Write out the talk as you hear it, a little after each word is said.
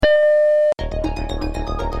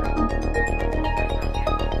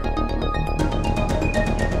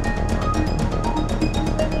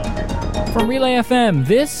Relay FM.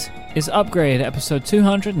 This is Upgrade, episode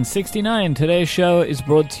 269. Today's show is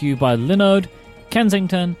brought to you by Linode,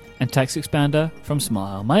 Kensington, and TextExpander from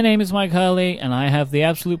Smile. My name is Mike Hurley, and I have the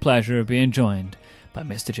absolute pleasure of being joined by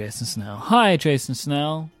Mr. Jason Snell. Hi, Jason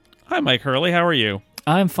Snell. Hi, Mike Hurley. How are you?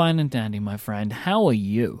 I'm fine and dandy, my friend. How are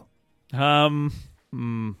you?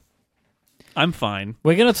 I'm fine.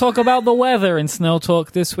 We're going to talk about the weather in Snell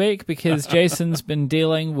Talk this week because Jason's been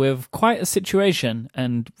dealing with quite a situation,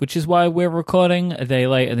 and which is why we're recording a day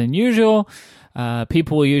later than usual.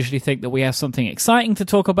 People will usually think that we have something exciting to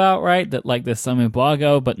talk about, right? That like there's some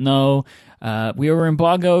embargo, but no, we were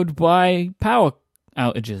embargoed by power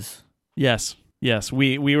outages. Yes.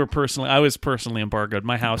 We were I was personally embargoed.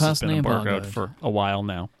 My house has been embargoed for a while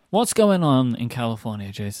now. What's going on in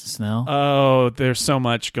California, Jason Snell? Oh, there's so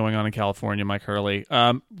much going on in California, Mike Hurley.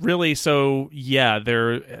 Really, so yeah,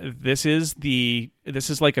 this is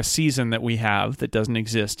like a season that we have that doesn't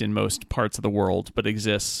exist in most parts of the world, but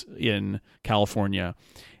exists in California.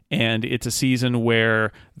 And it's a season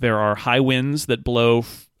where there are high winds that blow,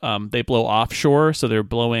 they blow offshore, so they're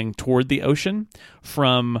blowing toward the ocean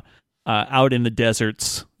from out in the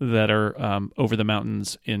deserts that are over the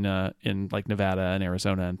mountains in like Nevada and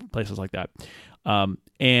Arizona and places like that. So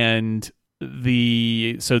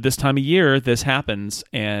this time of year, this happens,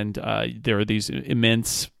 and there are these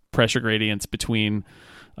immense pressure gradients between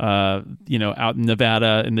out in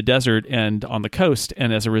Nevada in the desert and on the coast,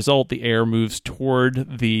 and as a result, the air moves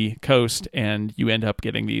toward the coast, and you end up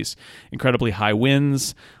getting these incredibly high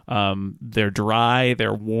winds. They're dry,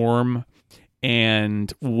 they're warm.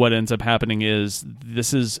 And what ends up happening is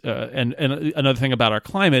and another thing about our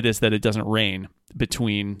climate is that it doesn't rain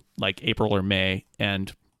between like April or May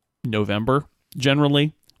and November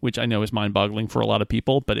generally, which I know is mind-boggling for a lot of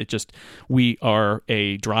people, but we are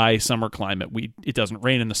a dry summer climate. It doesn't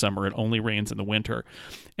rain in the summer, it only rains in the winter.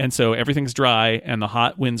 And so everything's dry and the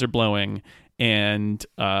hot winds are blowing and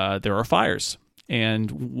there are fires.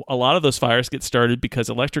 And a lot of those fires get started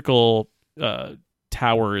because electrical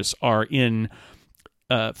towers are in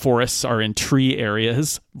forests, are in tree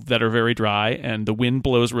areas that are very dry, and the wind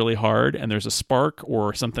blows really hard, and there's a spark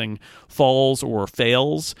or something falls or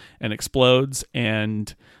fails and explodes,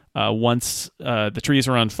 and once the trees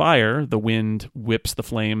are on fire, the wind whips the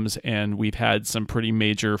flames, and we've had some pretty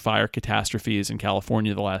major fire catastrophes in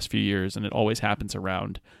California the last few years, and it always happens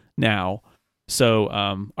around now. So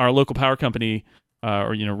our local power company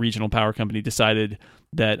or regional power company decided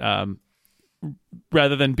that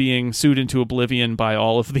rather than being sued into oblivion by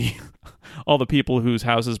all the people whose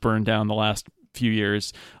houses burned down the last few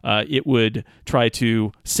years, it would try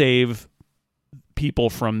to save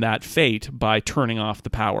people from that fate by turning off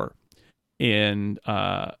the power in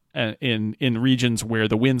regions where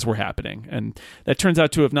the winds were happening. And that turns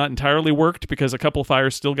out to have not entirely worked because a couple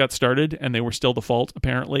fires still got started and they were still the fault,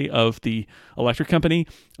 apparently, of the electric company.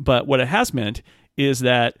 But what it has meant is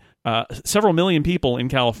that several million people in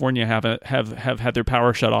California have had their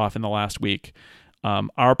power shut off in the last week.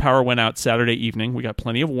 Our power went out Saturday evening. We got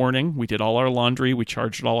plenty of warning. We did all our laundry. We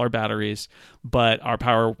charged all our batteries, but our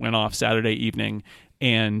power went off Saturday evening.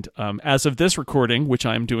 And as of this recording, which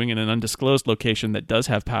I'm doing in an undisclosed location that does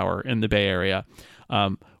have power in the Bay Area,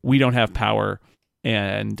 we don't have power.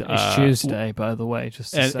 And it's Tuesday, by the way.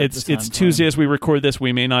 It's Tuesday as we record this.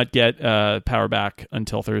 We may not get power back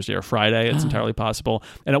until Thursday or Friday. It's entirely possible.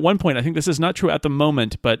 And at one point, I think this is not true at the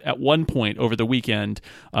moment, but at one point over the weekend,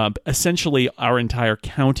 essentially our entire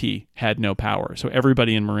county had no power. So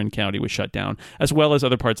everybody in Marin County was shut down, as well as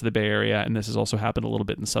other parts of the Bay Area. And this has also happened a little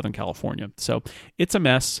bit in Southern California. So it's a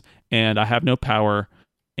mess, and I have no power.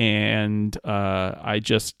 And I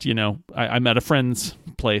just, I'm at a friend's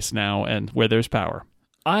place now, and where there's power.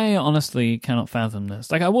 I honestly cannot fathom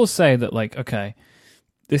this. Like, I will say that, like, okay,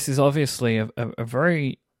 this is obviously a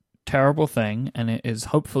very terrible thing, and it is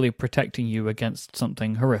hopefully protecting you against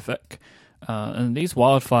something horrific. And these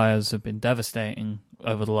wildfires have been devastating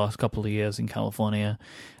over the last couple of years in California.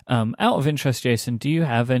 Out of interest, Jason, do you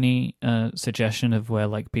have any suggestion of where,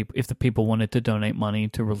 like, if the people wanted to donate money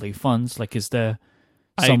to relief funds, like, is there...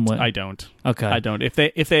 I don't. Okay. I don't. If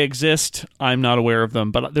they exist, I'm not aware of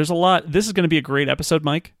them. But there's a lot. This is going to be a great episode,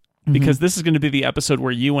 Mike, because this is going to be the episode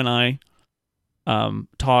where you and I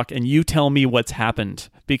talk and you tell me what's happened.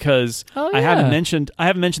 Because I haven't mentioned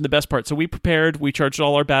the best part. So we prepared. We charged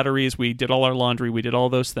all our batteries. We did all our laundry. We did all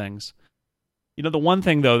those things. The one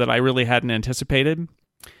thing though that I really hadn't anticipated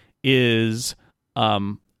is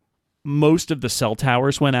most of the cell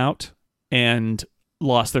towers went out and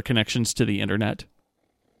lost their connections to the internet.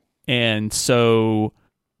 And so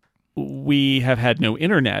we have had no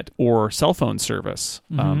internet or cell phone service.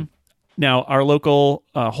 Now, our local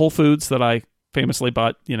Whole Foods that I famously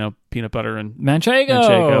bought, peanut butter and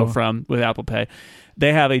Manchego from with Apple Pay,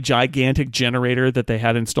 they have a gigantic generator that they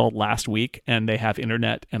had installed last week, and they have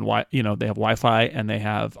internet and they have Wi-Fi, and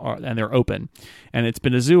and they're open, and it's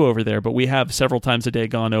been a zoo over there. But we have several times a day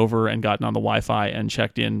gone over and gotten on the Wi-Fi and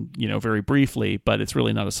checked in, very briefly. But it's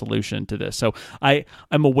really not a solution to this. So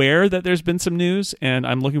I'm aware that there's been some news, and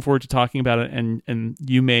I'm looking forward to talking about it. And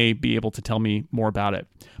you may be able to tell me more about it.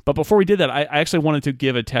 But before we did that, I actually wanted to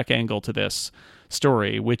give a tech angle to this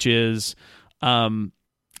story, which is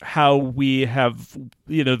how we have,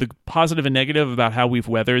 the positive and negative about how we've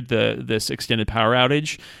weathered this extended power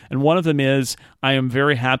outage. And one of them is, I am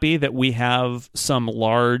very happy that we have some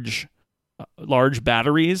large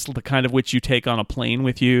batteries, the kind of which you take on a plane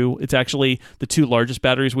with you. It's actually the two largest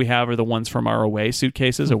batteries we have are the ones from our Away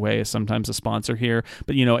suitcases. Away is sometimes a sponsor here,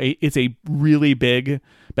 but it's a really big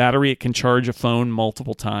battery. It can charge a phone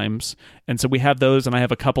multiple times. And so we have those, and I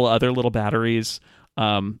have a couple other little batteries.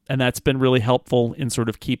 And that's been really helpful in sort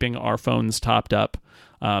of keeping our phones topped up.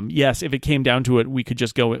 Yes, if it came down to it, we could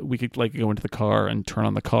go into the car and turn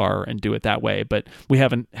on the car and do it that way, but we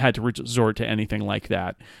haven't had to resort to anything like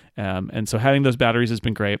that. And so having those batteries has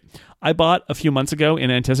been great. I bought a few months ago, in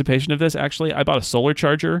anticipation of this, actually, I bought a solar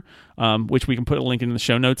charger, which we can put a link in the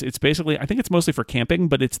show notes. It's basically, I think it's mostly for camping,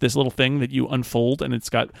 but it's this little thing that you unfold, and it's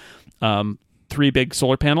got 3 big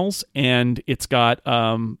solar panels, and it's got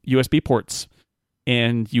USB ports.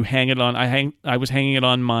 And you hang it on. I was hanging it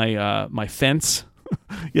on my fence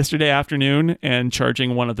yesterday afternoon and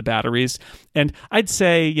charging one of the batteries. And I'd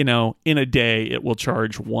say, in a day it will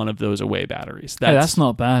charge one of those Away batteries. That's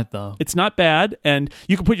not bad though. It's not bad, and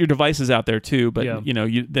you can put your devices out there too. But yeah.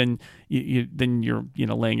 you're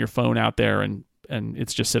laying your phone out there and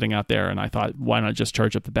it's just sitting out there. And I thought, why not just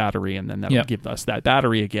charge up the battery, and then that'll give us that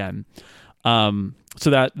battery again.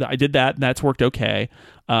 So that I did that, and that's worked okay.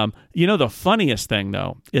 The funniest thing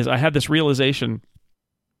though is I had this realization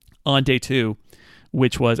on day 2,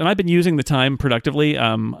 which was, and I've been using the time productively.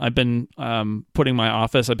 I've been putting my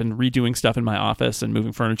office, I've been redoing stuff in my office and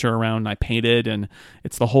moving furniture around. And I painted, and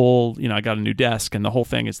it's the whole, I got a new desk, and the whole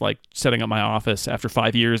thing is like setting up my office after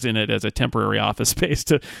 5 years in it as a temporary office space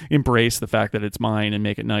to embrace the fact that it's mine and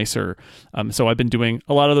make it nicer. So I've been doing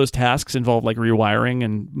a lot of those tasks involve like rewiring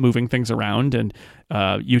and moving things around, and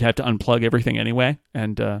you'd have to unplug everything anyway,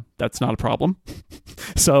 and that's not a problem.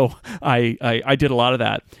 So I did a lot of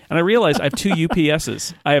that, and I realized I have 2 UPSs.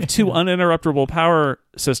 I have 2 uninterruptible power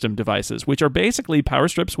system devices, which are basically power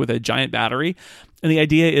strips with a giant battery. And the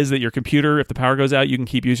idea is that your computer, if the power goes out, you can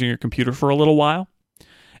keep using your computer for a little while.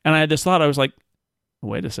 And I had this thought, I was like,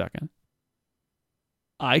 wait a second.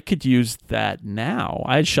 I could use that now.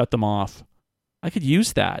 I had shut them off. I could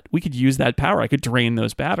use that. We could use that power. I could drain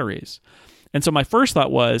those batteries. And so my first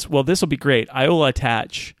thought was, well, this will be great. I will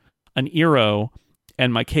attach an Eero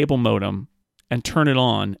and my cable modem and turn it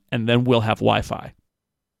on, and then we'll have Wi-Fi.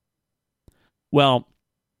 Well,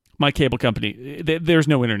 my cable company, there's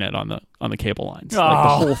no internet on the cable lines.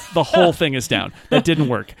 Like the whole thing is down. That didn't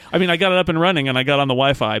work. I mean, I got it up and running, and I got on the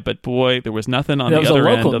Wi-Fi, but boy, there was nothing on the other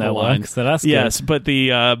end of the line. So that's yes, good. but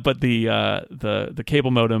the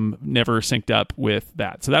cable modem never synced up with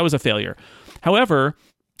that, so that was a failure. However,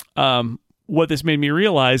 what this made me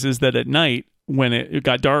realize is that at night, when it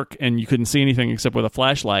got dark and you couldn't see anything except with a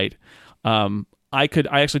flashlight, I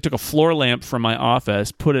actually took a floor lamp from my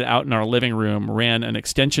office, put it out in our living room, ran an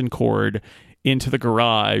extension cord into the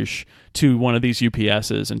garage to one of these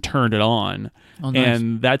UPSs and turned it on. Oh, nice.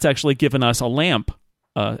 And that's actually given us a lamp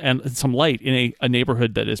and some light in a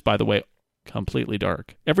neighborhood that is, by the way, completely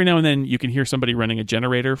dark. Every now and then you can hear somebody running a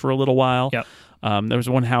generator for a little while. Yep. There was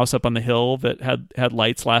one house up on the hill that had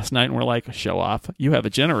lights last night, and we're like, show off. You have a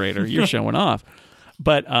generator. You're showing off.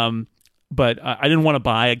 But I didn't want to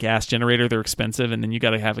buy a gas generator. They're expensive, and then you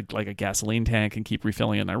got to have a gasoline tank and keep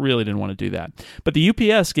refilling it, and I really didn't want to do that. But the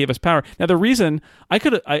UPS gave us power. Now, the reason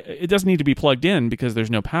it doesn't need to be plugged in because there's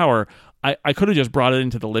no power. I could have just brought it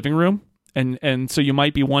into the living room, and so you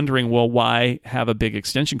might be wondering, well, why have a big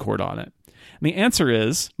extension cord on it? And the answer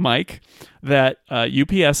is, Mike, that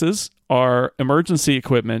UPSs are emergency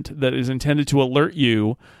equipment that is intended to alert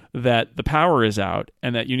you that the power is out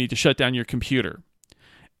and that you need to shut down your computer.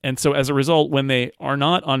 And so as a result, when they are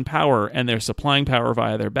not on power and they're supplying power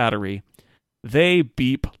via their battery, they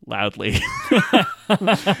beep loudly.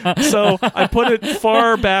 So I put it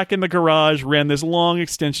far back in the garage, ran this long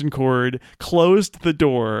extension cord, closed the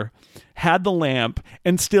door, had the lamp,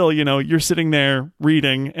 and still, you're sitting there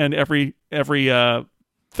reading, and every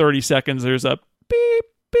 30 seconds there's a beep,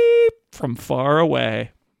 beep from far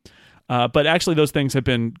away. But actually, those things have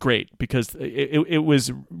been great because it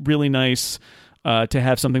was really nice to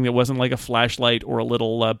have something that wasn't like a flashlight or a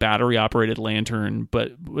little battery-operated lantern,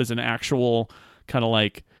 but was an actual kind of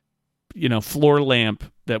like, floor lamp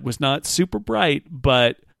that was not super bright,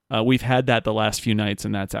 but we've had that the last few nights,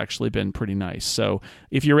 and that's actually been pretty nice. So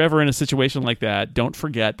if you're ever in a situation like that, don't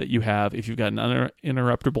forget that if you've got an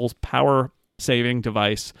uninterruptible power-saving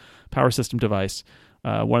device, power system device,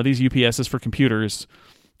 one of these UPSs for computers,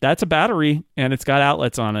 that's a battery, and it's got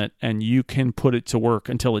outlets on it, and you can put it to work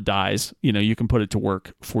until it dies. You can put it to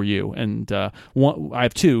work for you. And I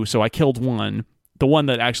have two, so I killed one. The one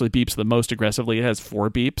that actually beeps the most aggressively, it has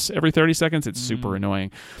 4 beeps every 30 seconds. It's super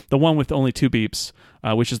annoying. The one with only 2 beeps,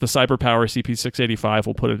 which is the CyberPower CP685,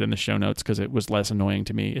 we'll put it in the show notes because it was less annoying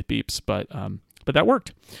to me. It beeps, but that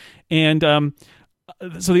worked. And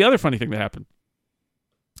so the other funny thing that happened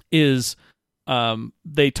is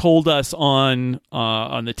they told us on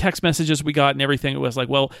the text messages we got and everything, it was like,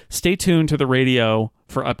 well, stay tuned to the radio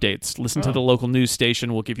for updates. Listen to the local news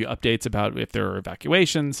station. We'll give you updates about if there are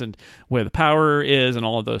evacuations and where the power is and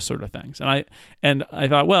all of those sort of things. And I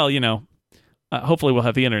thought, well, hopefully we'll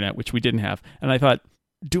have the internet, which we didn't have. And I thought,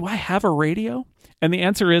 do I have a radio? And the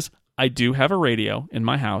answer is, I do have a radio in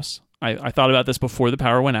my house. I thought about this before the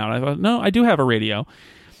power went out. I thought, no, I do have a radio.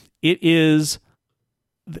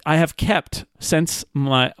 I have kept, since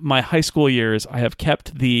my high school years, I have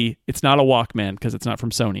kept it's not a Walkman because it's not from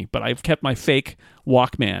Sony, but I've kept my fake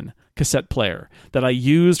Walkman cassette player that I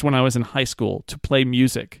used when I was in high school to play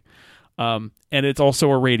music. And it's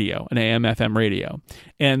also a radio, an AM/FM radio.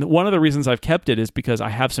 And one of the reasons I've kept it is because I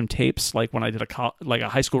have some tapes, like when I did a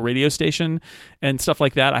high school radio station and stuff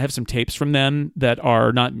like that. I have some tapes from them that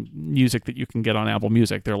are not music that you can get on Apple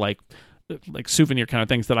Music. They're like souvenir kind of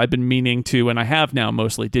things that I've been meaning to, and I have now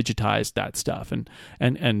mostly digitized that stuff and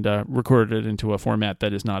recorded it into a format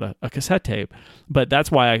that is not a cassette tape. But that's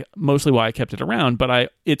mostly why I kept it around.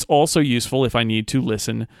 But it's also useful if I need to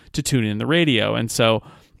listen to tune in the radio. And so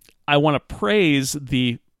I want to praise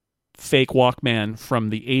the fake Walkman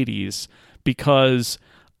from the 80s because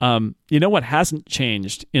what hasn't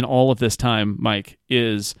changed in all of this time, Mike,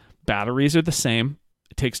 is batteries are the same.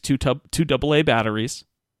 It takes two AA batteries.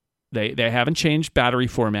 They haven't changed battery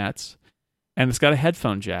formats, and it's got a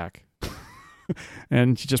headphone jack.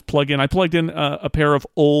 And you just plug in. I plugged in a pair of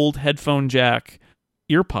old headphone jack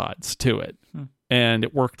earpods to it, and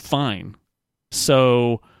it worked fine.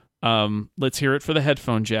 So let's hear it for the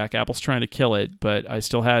headphone jack. Apple's trying to kill it, but I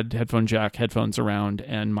still had headphone jack headphones around,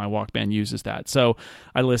 and my Walkman uses that. So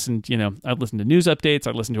I listened to news updates.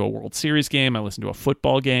 I listened to a World Series game. I listened to a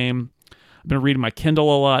football game. I've been reading my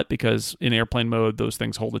Kindle a lot because in airplane mode, those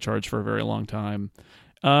things hold a charge for a very long time.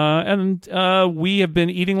 And we have been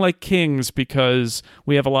eating like kings because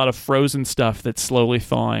we have a lot of frozen stuff that's slowly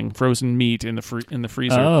thawing, frozen meat in the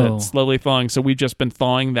freezer that's slowly thawing. So we've just been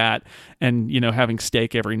thawing that and, having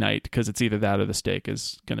steak every night because it's either that or the steak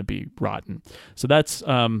is going to be rotten. So that's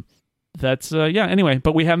anyway,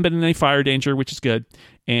 but we haven't been in any fire danger, which is good.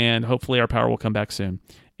 And hopefully our power will come back soon.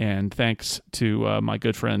 And thanks to my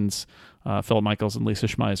good friends, Philip Michaels and Lisa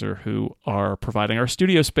Schmeiser, who are providing our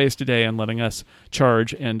studio space today and letting us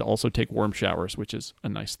charge and also take warm showers, which is a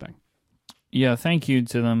nice thing. Yeah, thank you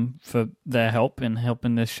to them for their help in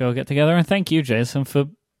helping this show get together. And thank you, Jason, for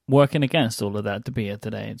working against all of that to be here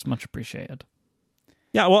today. It's much appreciated.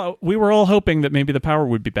 Yeah, well, we were all hoping that maybe the power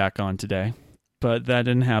would be back on today, but that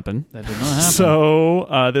didn't happen. That did not happen.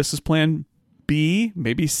 So this is plan B,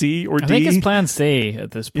 maybe C or D. I think it's plan C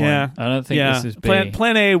at this point. Yeah. I don't think this is B.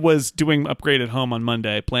 Plan A was doing upgrade at home on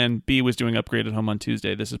Monday. Plan B was doing upgrade at home on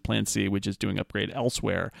Tuesday. This is plan C, which is doing upgrade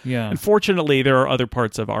elsewhere. Yeah. And fortunately, there are other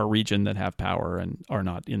parts of our region that have power and are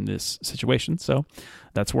not in this situation. So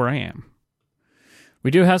that's where I am.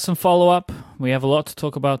 We do have some follow-up. We have a lot to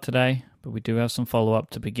talk about today, but we do have some follow-up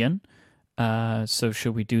to begin. So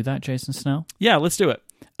should we do that, Jason Snell? Yeah, let's do it.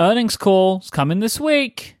 Earnings call's coming this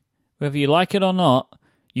week. Whether you like it or not,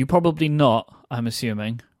 you probably not, I'm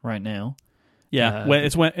assuming, right now. Yeah,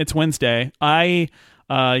 it's Wednesday. I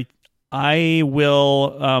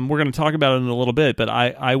will, we're going to talk about it in a little bit, but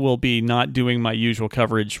I will be not doing my usual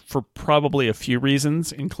coverage for probably a few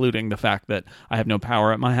reasons, including the fact that I have no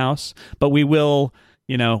power at my house. But we will,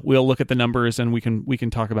 we'll look at the numbers and we can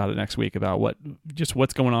talk about it next week about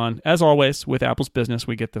what's going on. As always, with Apple's business,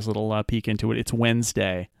 we get this little peek into it. It's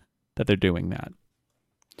Wednesday that they're doing that.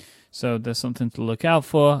 So there's something to look out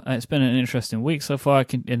for. It's been an interesting week so far.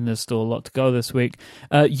 There's still a lot to go this week.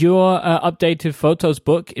 Your updated Photos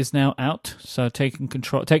book is now out. So take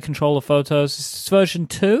control of Photos. Is this version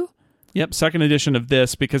 2? Yep, second edition of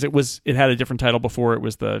this, because it had a different title before. It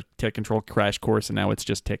was the Take Control Crash Course, and now it's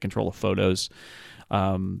just Take Control of Photos.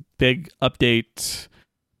 Big update.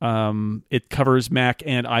 It covers Mac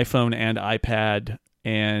and iPhone and iPad.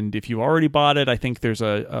 And if you already bought it, I think there's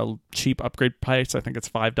a cheap upgrade price. I think it's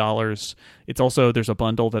 $5. It's also, there's a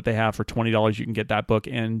bundle that they have for $20. You can get that book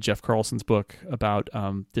and Jeff Carlson's book about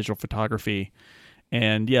digital photography.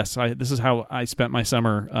 And yes, this is how I spent my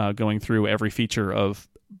summer going through every feature of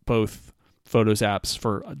both Photos apps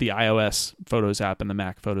for the iOS Photos app and the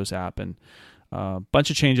Mac Photos app, and a bunch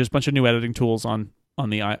of changes, bunch of new editing tools on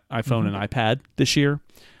the iPhone and iPad this year.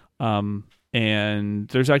 And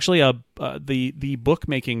there's actually the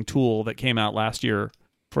bookmaking tool that came out last year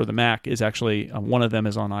for the Mac is actually one of them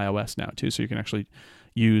is on iOS now too, so you can actually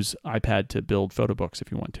use iPad to build photo books if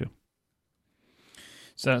you want to.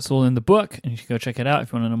 So that's all in the book, and you should go check it out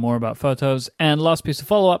if you want to know more about photos. And last piece of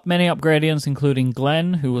follow-up, many Upgradians, including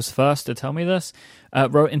Glenn, who was first to tell me this,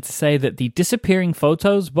 wrote in to say that the disappearing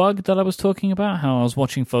photos bug that I was talking about, how I was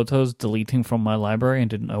watching photos deleting from my library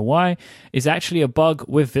and didn't know why, is actually a bug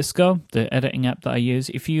with VSCO, the editing app that I use.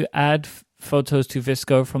 If you add photos to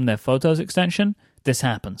VSCO from their Photos extension, this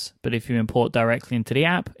happens. But if you import directly into the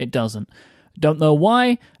app, it doesn't. Don't know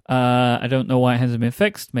why. I don't know why it hasn't been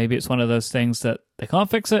fixed. Maybe it's one of those things that they can't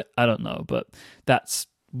fix it. I don't know, but that's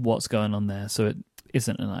what's going on there. So it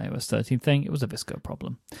isn't an iOS 13 thing. It was a VSCO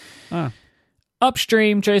problem.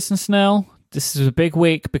 Upstream, Jason Snell. This is a big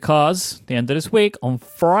week because the end of this week, on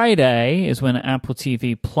Friday, is when Apple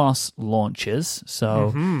TV Plus launches.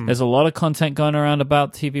 So there's a lot of content going around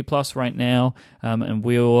about TV Plus right now. And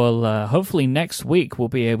we will, hopefully next week, we'll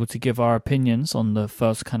be able to give our opinions on the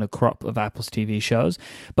first kind of crop of Apple's TV shows.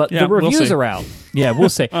 But the reviews are out. Yeah, we'll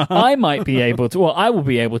see. I might be able to, well, I will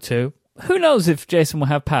be able to. Who knows if Jason will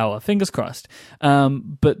have power? Fingers crossed.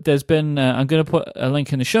 But there's been, I'm going to put a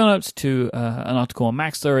link in the show notes to an article on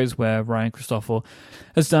Mac Stories where Ryan Christoffel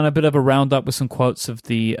has done a bit of a roundup with some quotes of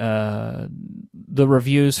the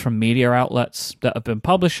reviews from media outlets that have been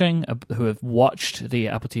publishing, who have watched the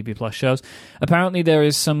Apple TV Plus shows. Apparently there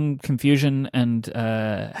is some confusion and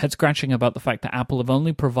head scratching about the fact that Apple have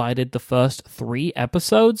only provided the first 3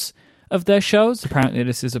 episodes of their shows. Apparently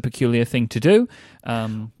this is a peculiar thing to do.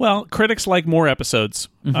 Well, critics like more episodes.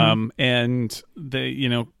 And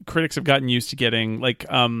critics have gotten used to getting, like,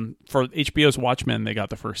 for HBO's Watchmen, they got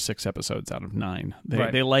the first 6 episodes out of 9.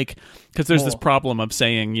 They like, because there's this problem of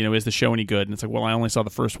saying, is the show any good? And it's like, well, I only saw the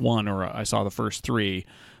first 1 or I saw the first 3.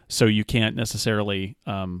 So you can't necessarily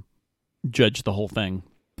judge the whole thing.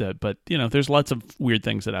 But there's lots of weird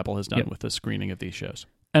things that Apple has done with the screening of these shows.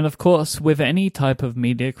 And of course, with any type of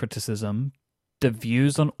media criticism, the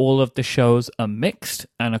views on all of the shows are mixed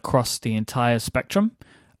and across the entire spectrum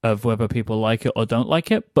of whether people like it or don't like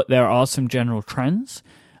it, but there are some general trends.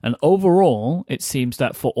 And overall, it seems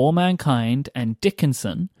that For All Mankind and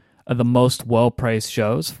Dickinson are the most well-praised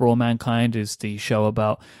shows. For All Mankind is the show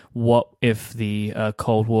about what if the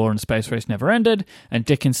Cold War and space race never ended, and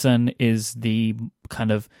Dickinson is the kind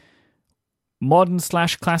of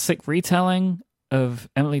modern/classic retelling of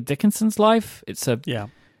Emily Dickinson's life.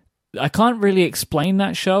 I can't really explain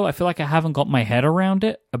that show. I feel like I haven't got my head around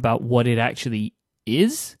it about what it actually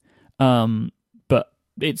is, but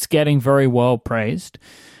it's getting very well praised.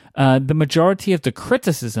 The majority of the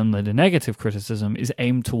criticism, the negative criticism, is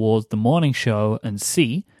aimed towards The Morning Show and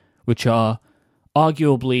See, which are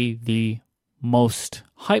arguably the most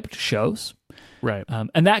hyped shows. Right.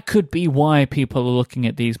 And that could be why people are looking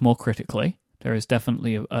at these more critically. There is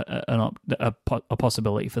definitely a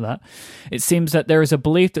possibility for that. It seems that there is a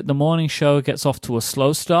belief that The Morning Show gets off to a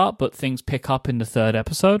slow start, but things pick up in the 3rd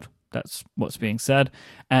episode. That's what's being said.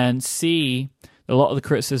 And C, a lot of the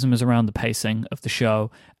criticism is around the pacing of the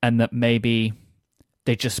show, and that maybe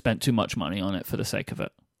they just spent too much money on it for the sake of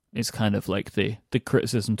it. It's kind of like the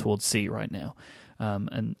criticism towards C right now.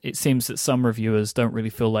 And it seems that some reviewers don't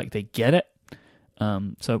really feel like they get it.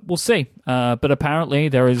 So we'll see. But apparently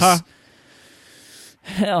there is...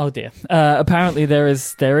 Oh dear. Apparently there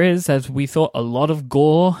is, as we thought, a lot of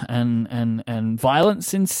gore and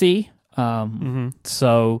violence in C.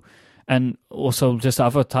 So, and also just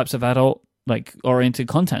other types of adult oriented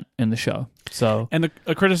content in the show. So, and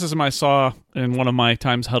a criticism I saw in one of my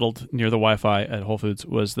times huddled near the Wi-Fi at Whole Foods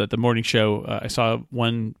was that The Morning Show, I saw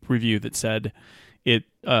one review that said it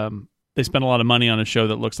they spent a lot of money on a show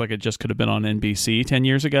that looks like it just could have been on NBC 10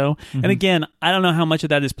 years ago. And again, I don't know how much of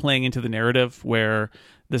that is playing into the narrative where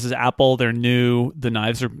this is Apple, they're new, the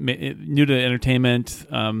knives are new to entertainment,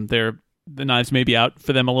 the knives may be out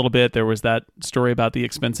for them a little bit. There was that story about the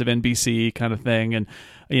expensive NBC kind of thing. And,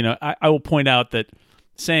 I will point out that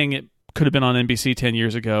saying it could have been on NBC 10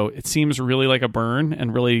 years ago, it seems really like a burn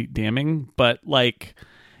and really damning. But like,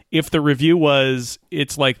 if the review was,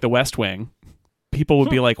 it's like The West Wing, people would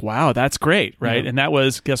be like, wow, that's great, right? Yeah. And that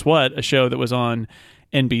was, guess what, a show that was on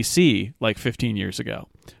NBC like 15 years ago.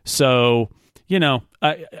 So, you know,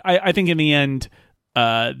 I think in the end,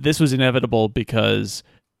 this was inevitable because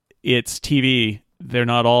it's TV. They're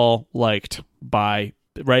not all liked by,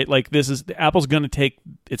 right? Like, this is, Apple's going to take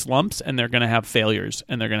its lumps, and they're going to have failures,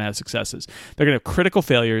 and they're going to have successes. They're going to have critical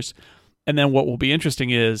failures. And then what will be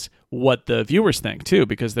interesting is what the viewers think too,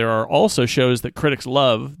 because there are also shows that critics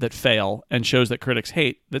love that fail, and shows that critics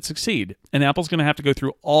hate that succeed. And Apple's going to have to go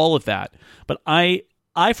through all of that. But I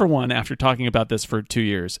for one, after talking about this for 2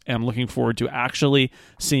 years, am looking forward to actually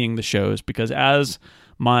seeing the shows, because as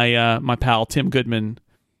my my pal Tim Goodman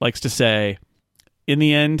likes to say, in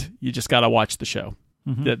the end, you just got to watch the show.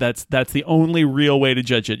 Mm-hmm. That's the only real way to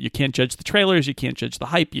judge it. You can't judge the trailers, you can't judge the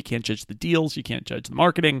hype, you can't judge the deals, you can't judge the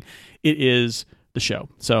marketing. It is the show.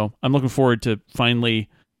 So I'm looking forward to finally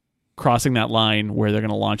crossing that line where they're going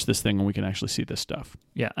to launch this thing and we can actually see this stuff.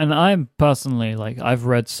 Yeah, and I'm personally, like, I've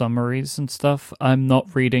read summaries and stuff. I'm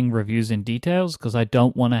not reading reviews in details because I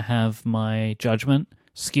don't want to have my judgment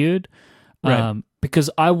skewed. Right.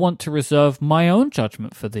 Because I want to reserve my own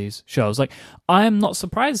judgment for these shows. Like, I am not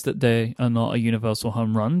surprised that they are not a universal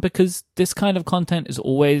home run, because this kind of content is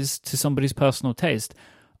always to somebody's personal taste.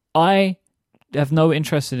 I have no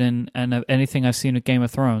interest in, and anything I've seen of Game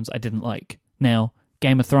of Thrones I didn't like. Now,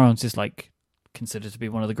 Game of Thrones is like considered to be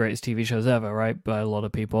one of the greatest TV shows ever, right? By a lot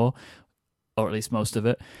of people, or at least most of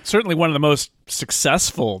it. Certainly one of the most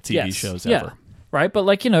successful TV shows ever. Yeah, right? But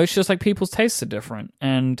like, you know, it's just like people's tastes are different,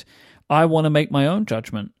 and I want to make my own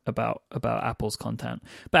judgment about Apple's content.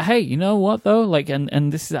 But hey, you know what though? Like,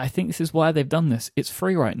 and this is, I think this is why they've done this. It's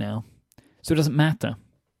free right now, so it doesn't matter.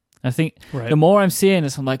 I think the more I'm seeing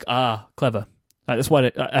this, I'm like, clever. Like, that's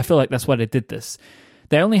why I feel like that's why they did this.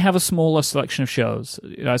 They only have a smaller selection of shows.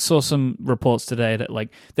 I saw some reports today that like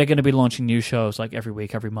they're going to be launching new shows like every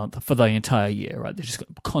week, every month for the entire year. Right? They're just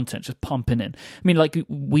got content just pumping in. I mean, like,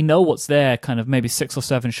 we know what's there. Kind of maybe 6 or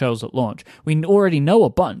 7 shows at launch. We already know a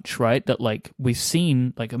bunch, right? That like we've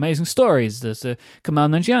seen, like Amazing Stories. There's the Kamal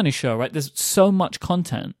Nanjiani show, right? There's so much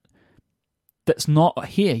content that's not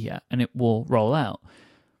here yet, and it will roll out.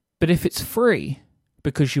 But if it's free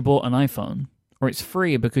because you bought an iPhone, or it's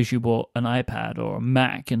free because you bought an iPad or a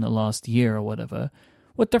Mac in the last year or whatever,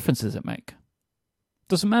 what difference does it make?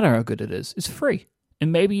 Doesn't matter how good it is. It's free.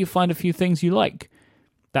 And maybe you find a few things you like.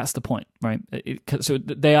 That's the point, right? So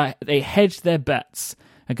they hedge their bets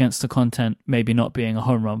against the content maybe not being a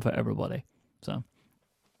home run for everybody. So,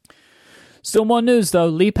 still more news, though.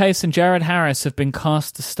 Lee Pace and Jared Harris have been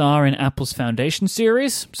cast to star in Apple's Foundation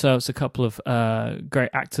series. So it's a couple of great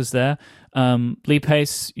actors there. Lee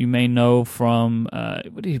Pace, you may know from,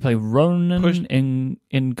 what did he play? Ronan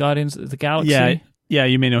in Guardians of the Galaxy? Yeah,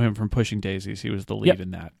 you may know him from Pushing Daisies. He was the lead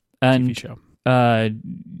in that TV show.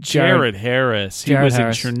 Jared Harris. He Jared was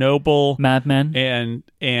Harris. in Chernobyl. Mad Men.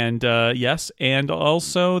 And yes, and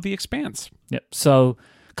also The Expanse. Yep. So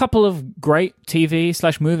a couple of great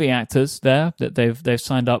TV/movie actors there that they've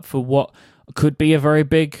signed up for what could be a very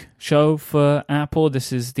big show for Apple.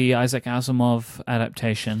 This is the Isaac Asimov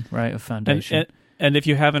adaptation, right, of Foundation. And if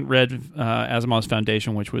you haven't read Asimov's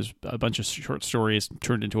Foundation, which was a bunch of short stories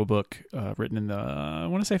turned into a book written in the, I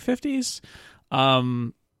want to say 50s,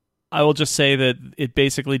 I will just say that it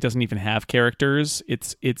basically doesn't even have characters.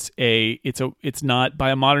 It's not,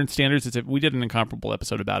 by modern standards. We did an Incomparable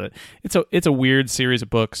episode about it. It's a weird series of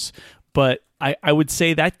books, but I would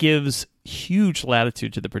say that gives huge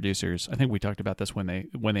latitude to the producers. I think we talked about this when they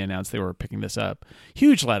announced they were picking this up.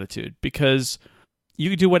 Huge latitude, because you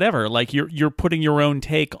could do whatever. Like, you're putting your own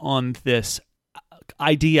take on this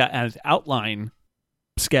idea as outline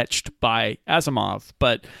sketched by Asimov,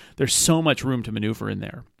 but there's so much room to maneuver in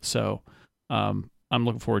there. So I'm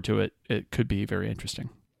looking forward to it. It could be very interesting.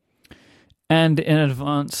 And in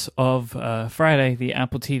advance of Friday, the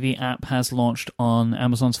Apple TV app has launched on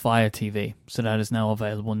Amazon's Fire TV. So that is now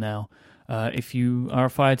available now if you are a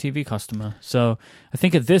Fire TV customer. So I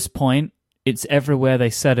think at this point, it's everywhere they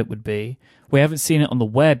said it would be. We haven't seen it on the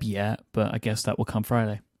web yet, but I guess that will come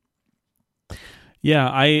Friday. Yeah,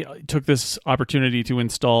 I took this opportunity to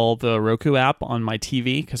install the Roku app on my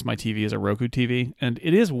TV because my TV is a Roku TV. And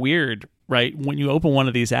it is weird, right? When you open one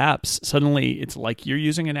of these apps, suddenly it's like you're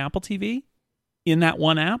using an Apple TV in that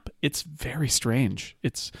one app. It's very strange.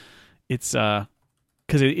 It's because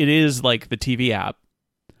it is like the TV app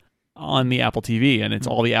on the Apple TV, and it's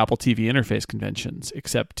all the Apple TV interface conventions,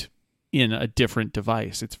 except in a different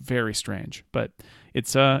device. It's very strange, but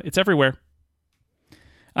it's everywhere.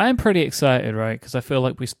 I'm pretty excited, right? Because I feel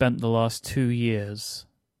like we spent the last 2 years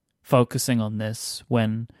focusing on this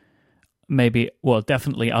when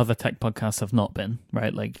definitely other tech podcasts have not been,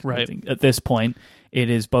 right? Like, right. I think at this point, it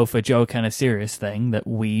is both a joke and a serious thing that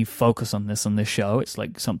we focus on this show. It's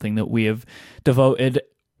like something that we have devoted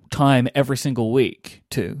time every single week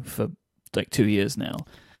to for like 2 years now.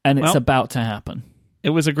 And it's about to happen. It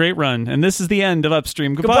was a great run, and this is the end of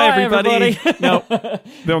Upstream. Goodbye everybody. No,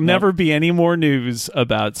 there'll never be any more news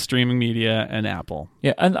about streaming media and Apple.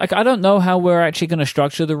 Yeah, and like I don't know how we're actually going to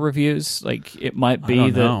structure the reviews. Like it might be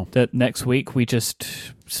that next week we just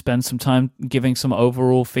spend some time giving some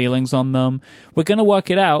overall feelings on them. We're going to work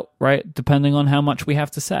it out, right? Depending on how much we have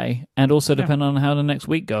to say, and also depending on how the next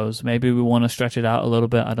week goes. Maybe we want to stretch it out a little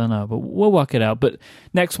bit. I don't know, but we'll work it out. But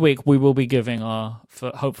next week we will be giving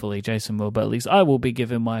hopefully Jason will, but at least I will be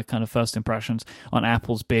giving my kind of first impressions on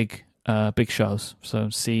Apple's big shows. So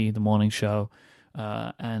see the morning show.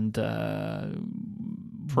 And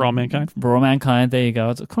For All Mankind? For All Mankind, there you go.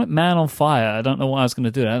 It's called Man on Fire. I don't know why I was going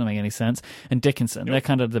to do that. That doesn't make any sense. And Dickinson, they're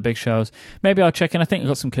kind of the big shows. Maybe I'll check in. I think we've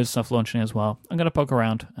got some kids stuff launching as well. I'm going to poke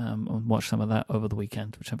around and watch some of that over the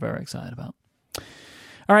weekend, which I'm very excited about.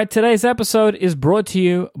 All right, today's episode is brought to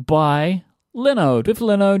you by Linode. With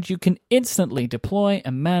Linode, you can instantly deploy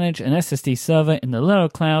and manage an SSD server in the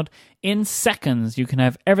Linode cloud. In seconds, you can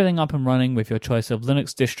have everything up and running with your choice of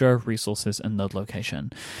Linux distro, resources, and node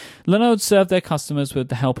location. Linode serve their customers with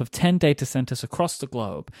the help of 10 data centers across the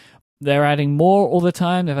globe. They're adding more all the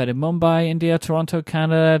time. They've added Mumbai, India, Toronto,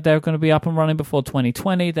 Canada. They're going to be up and running before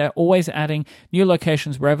 2020. They're always adding new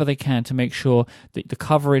locations wherever they can to make sure that the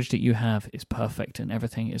coverage that you have is perfect and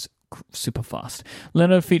everything is super fast.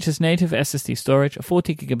 Linode features native SSD storage, a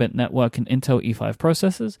 40 gigabit network, and Intel E5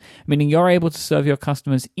 processors, meaning you're able to serve your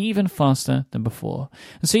customers even faster than before.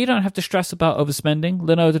 And so you don't have to stress about overspending.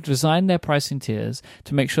 Linode have designed their pricing tiers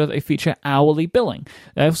to make sure that they feature hourly billing.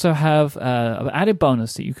 They also have an added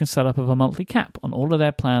bonus that you can set up of a monthly cap on all of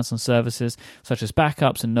their plans and services, such as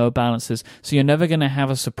backups and node balances, so you're never going to have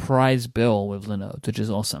a surprise bill with Linode, which is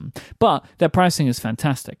awesome. But their pricing is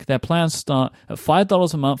fantastic. Their plans start at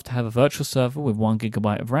 $5 a month to have a virtual server with 1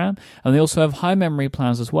 gigabyte of RAM, and they also have high memory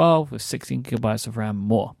plans as well with 16 gigabytes of RAM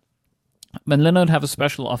more. And Linode have a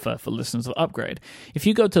special offer for listeners of Upgrade. If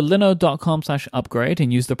you go to linode.com/upgrade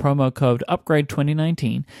and use the promo code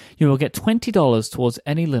UPGRADE2019, you will get $20 towards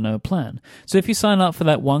any Linode plan. So if you sign up for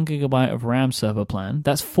that 1 gigabyte of RAM server plan,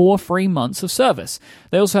 that's 4 free months of service.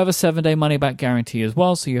 They also have a 7-day money-back guarantee as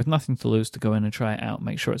well, so you have nothing to lose to go in and try it out.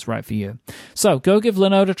 Make sure it's right for you. So go give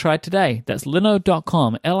Linode a try today. That's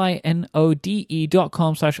linode.com,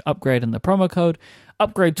 linode.com/upgrade, and the promo code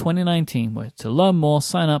Upgrade 2019, where to learn more,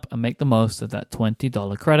 sign up, and make the most of that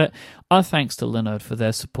 $20 credit. Our thanks to Linode for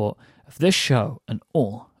their support of this show and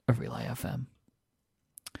all of Relay FM.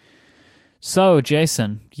 So,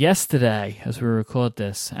 Jason, yesterday, as we record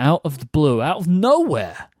this, out of the blue, out of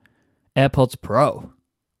nowhere, AirPods Pro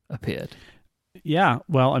appeared. Yeah,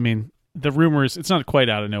 well, I mean, the rumors, it's not quite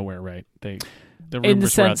out of nowhere, right? The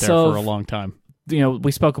rumors were out there for a long time. You know,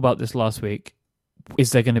 we spoke about this last week.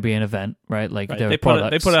 Is there going to be an event, right? Like right. They put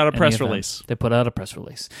out a press release. They put out a press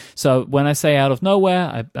release. So when I say out of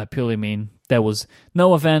nowhere, I purely mean there was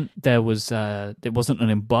no event. There wasn't an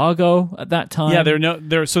embargo at that time. Yeah,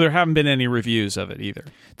 there haven't been any reviews of it either.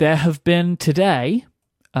 There have been today.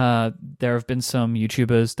 There have been some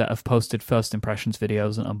YouTubers that have posted first impressions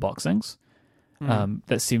videos and unboxings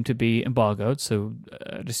that seem to be embargoed. So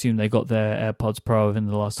I'd assume they got their AirPods Pro within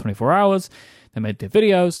the last 24 hours. They made their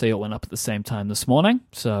videos. They all went up at the same time this morning.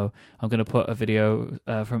 So I'm going to put a video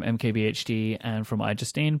from MKBHD and from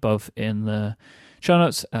iJustine, both in the show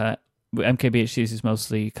notes. MKBHD is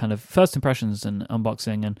mostly kind of first impressions and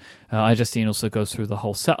unboxing, and iJustine also goes through the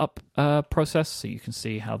whole setup process, so you can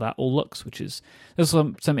see how that all looks, there's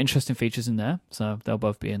some interesting features in there. So they'll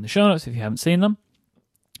both be in the show notes if you haven't seen them.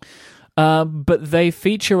 But they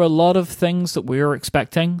feature a lot of things that we were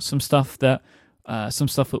expecting, some stuff that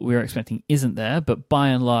we were expecting isn't there, but by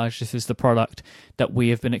and large, this is the product that we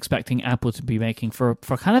have been expecting Apple to be making for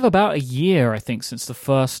kind of about a year, I think, since the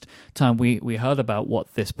first time we heard about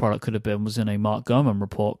what this product could have been was in a Mark Gurman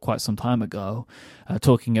report quite some time ago,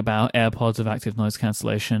 talking about AirPods with active noise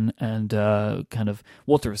cancellation and kind of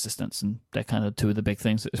water resistance, and they're kind of two of the big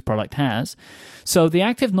things that this product has. So the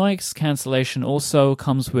active noise cancellation also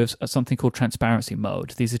comes with something called transparency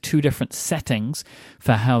mode. These are two different settings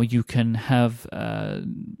for how you can have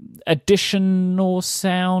additional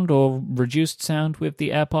sound or reduced sound with the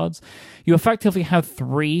AirPods. You effectively have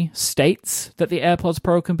 3 states that the AirPods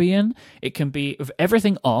Pro can be in. It can be with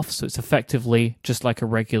everything off, so it's effectively just like a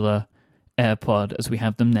regular AirPod as we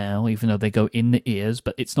have them now, even though they go in the ears,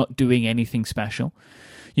 but it's not doing anything special.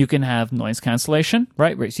 You can have noise cancellation,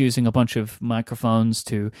 right, where it's using a bunch of microphones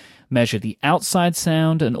to measure the outside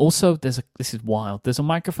sound. And also, this is wild, there's a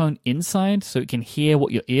microphone inside so it can hear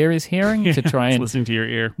what your ear is hearing to try and listen to your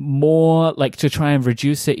ear more, like to try and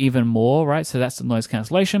reduce it even more, right? So that's the noise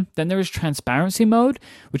cancellation. Then there is transparency mode,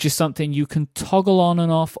 which is something you can toggle on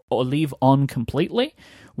and off or leave on completely,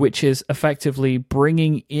 which is effectively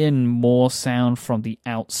bringing in more sound from the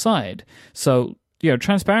outside. So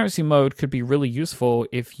transparency mode could be really useful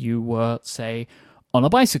if you were, say, on a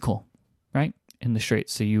bicycle, right, in the street.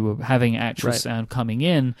 So you were having actual sound coming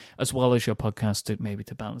in as well as your podcast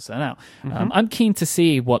to balance that out. I'm keen to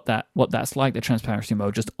see what that's like, the transparency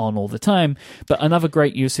mode just on all the time. But another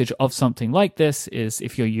great usage of something like this is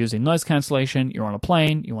if you're using noise cancellation, you're on a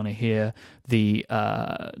plane, you want to hear the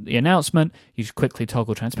announcement, you just quickly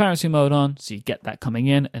toggle transparency mode on, so you get that coming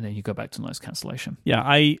in, and then you go back to noise cancellation. Yeah,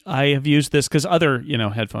 I have used this because other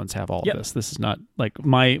headphones have all of this. This is not like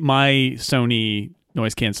my Sony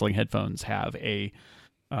noise canceling headphones have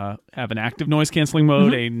an active noise canceling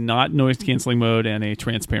mode, a not noise canceling mode, and a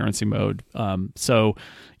transparency mode. So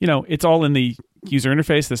it's all in the user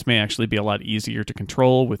interface. This may actually be a lot easier to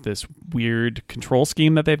control with this weird control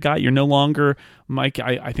scheme that they've got. You're no longer, Mike,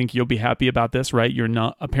 I think you'll be happy about this, right? You're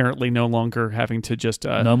apparently no longer having to just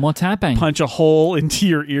no more tapping, punch a hole into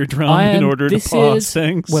your eardrum in order to pause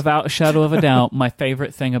things. Without a shadow of a doubt, my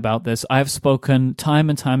favorite thing about this. I've spoken time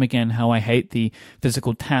and time again how I hate the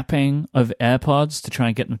physical tapping of AirPods to try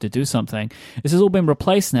and get them to do something. This has all been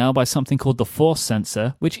replaced now by something called the Force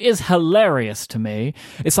Sensor, which is hilarious to me.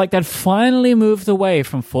 It's like they've finally moved away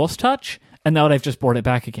from Force Touch, and now they've just brought it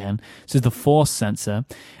back again. So the Force Sensor,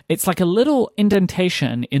 it's like a little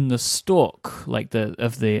indentation in the stalk, like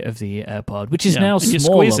of the AirPod, which is now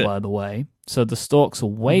smaller, by the way. So the stalks are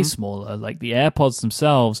way smaller. Like the AirPods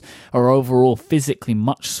themselves are overall physically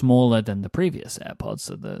much smaller than the previous AirPods,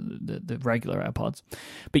 so the regular AirPods.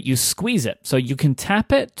 But you squeeze it. So you can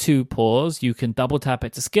tap it to pause, you can double tap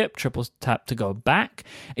it to skip, triple tap to go back.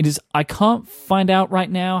 I can't find out right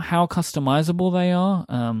now how customizable they are.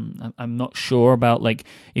 I'm not sure about like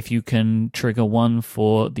if you can trigger one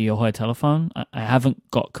for the Ahoy telephone. I haven't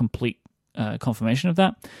got complete confirmation of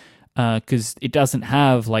that because it doesn't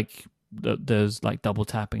have like there's like double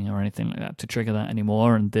tapping or anything like that to trigger that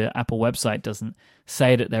anymore, and the Apple website doesn't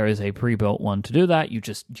say that there is a pre-built one to do that. You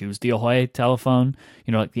just use the Ahoy telephone,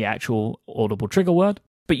 like the actual audible trigger word.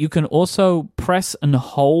 But you can also press and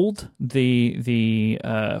hold the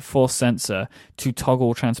Force Sensor to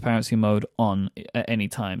toggle transparency mode on at any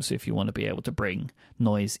time. So if you want to be able to bring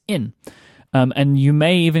noise in. And you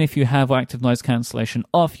may, even if you have active noise cancellation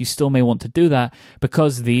off, you still may want to do that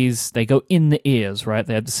because they go in the ears, right?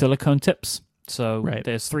 They have the silicone tips. So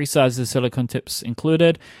there's 3 sizes of silicone tips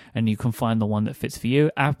included, and you can find the one that fits for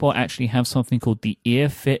you. Apple actually have something called the Ear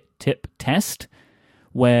Fit Tip Test,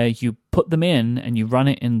 where you put them in and you run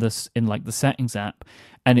it in the settings app,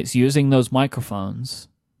 and it's using those microphones,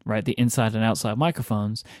 right, the inside and outside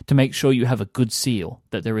microphones, to make sure you have a good seal,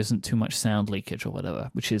 that there isn't too much sound leakage or whatever,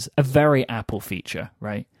 which is a very Apple feature,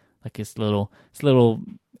 right? Like it's little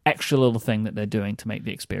extra little thing that they're doing to make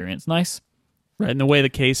the experience nice. Right, and the way the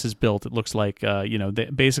case is built, it looks like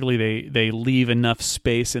they leave enough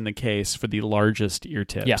space in the case for the largest ear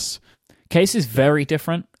tips. Yes. Case is very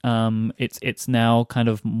different. It's now kind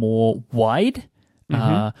of more wide.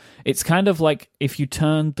 It's kind of like if you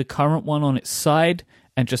turned the current one on its side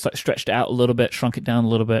and just like stretched it out a little bit, shrunk it down a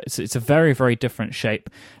little bit. It's a very, very different shape.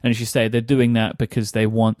 And as you say, they're doing that because they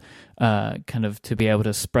want kind of to be able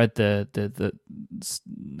to spread the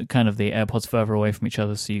kind of the AirPods further away from each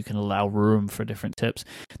other so you can allow room for different tips.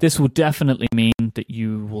 This will definitely mean that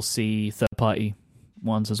you will see third-party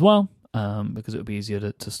ones as well because it will be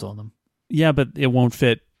easier to store them. Yeah, but it won't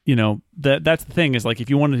fit. That's the thing is like if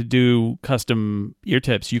you wanted to do custom ear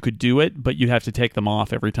tips, you could do it, but you'd have to take them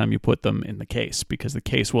off every time you put them in the case because the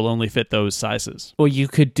case will only fit those sizes. Or you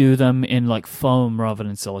could do them in like foam rather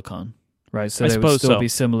than silicone, right? So they would still be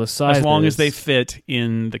similar sizes. As long as they fit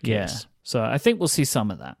in the case. Yeah. So I think we'll see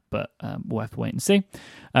some of that, but we'll have to wait and see.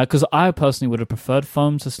 Because I personally would have preferred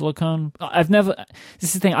foam to silicone. This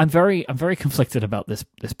is the thing. I'm very conflicted about this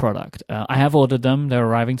like I have ordered them. They're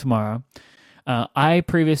arriving tomorrow. I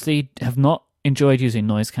previously have not enjoyed using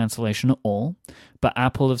noise cancellation at all, but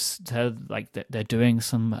Apple have said like they're doing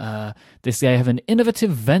some. They have an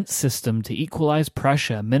innovative vent system to equalize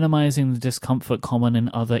pressure, minimizing the discomfort common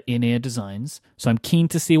in other in-ear designs. So I'm keen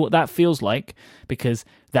to see what that feels like because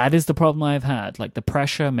that is the problem I've had. Like the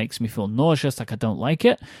pressure makes me feel nauseous, like I don't like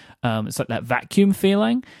it. It's like that vacuum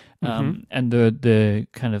feeling. And the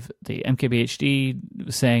kind of the MKBHD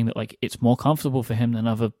was saying that like it's more comfortable for him than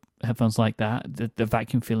other headphones like that. The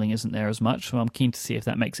vacuum feeling isn't there as much, so I'm keen to see if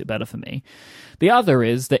that makes it better for me. The other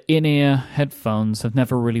is that in-ear headphones have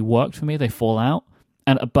never really worked for me. They fall out,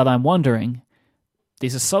 but I'm wondering,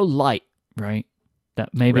 these are so light, right,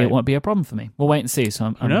 that maybe it won't be a problem for me. We'll wait and see.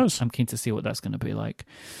 So Who knows? I'm keen to see what that's going to be like.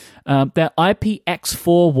 They're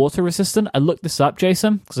IPX4 water resistant. I looked this up,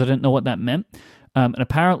 Jason, because I didn't know what that meant. And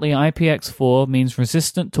apparently IPX4 means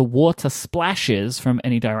resistant to water splashes from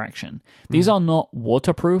any direction. These are not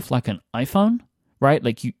waterproof like an iPhone, right?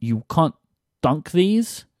 Like you can't dunk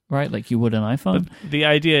these, right? Like you would an iPhone. But the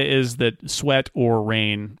idea is that sweat or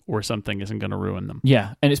rain or something isn't going to ruin them.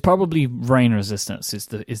 Yeah, and it's probably rain resistance is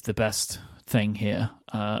the best thing here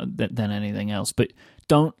than anything else. But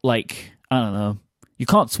don't I don't know. You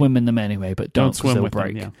can't swim in them anyway, but don't swim with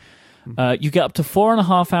break. them, yeah. You get up to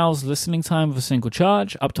 4.5 hours listening time with a single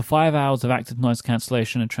charge, up to 5 hours of active noise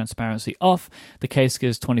cancellation and transparency off. The case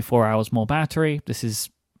gives 24 hours more battery. This is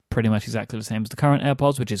pretty much exactly the same as the current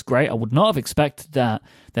AirPods, which is great. I would not have expected that.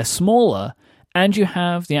 They're smaller, and you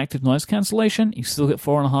have the active noise cancellation. You still get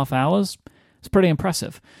 4.5 hours. It's pretty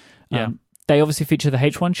impressive. Yeah. They obviously feature the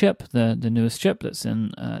H1 chip, the newest chip that's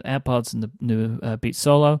in AirPods and the new Beats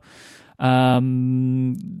Solo.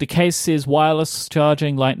 The case is wireless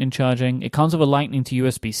charging, lightning charging. It comes with a lightning to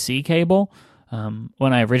USB-C cable.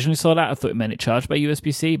 When I originally saw that, I thought it meant it charged by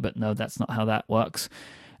USB-C, but no, that's not how that works.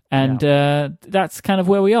 And that's kind of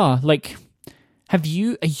where we are. Like, do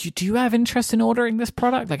you have interest in ordering this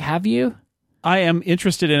product? Like, have you? I am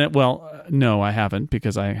interested in it. Well, no, I haven't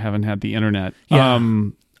because I haven't had the internet. Yeah.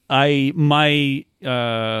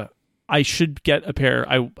 I should get a pair.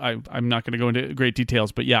 I'm not going to go into great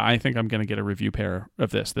details, but yeah, I think I'm going to get a review pair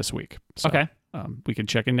of this week. So, okay. We can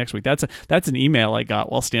check in next week. That's an email I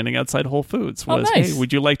got while standing outside Whole Foods. Was, nice. Hey,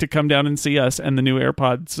 would you like to come down and see us and the new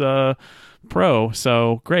AirPods Pro?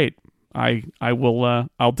 So great. I will.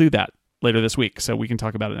 I'll do that later this week, so we can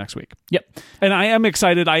talk about it next week. Yep. And I am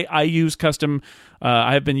excited. I use custom.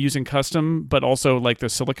 I have been using custom, but also like the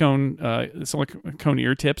silicone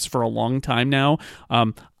ear tips for a long time now.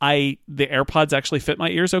 The AirPods actually fit my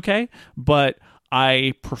ears okay, but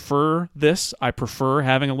I prefer this. I prefer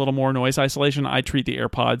having a little more noise isolation. I treat the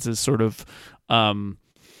AirPods as sort of I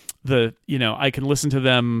can listen to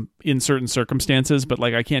them in certain circumstances, but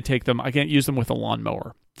like I can't use them with a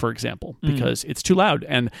lawnmower, for example, because it's too loud.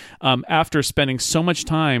 And after spending so much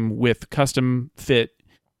time with custom fit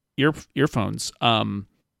earphones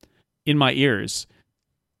in my ears,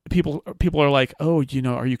 people are like, oh,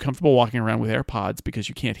 are you comfortable walking around with AirPods because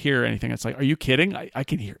you can't hear anything? It's like, are you kidding? I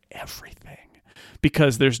can hear everything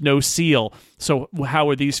because there's no seal. So how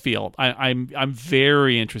would these feel? I'm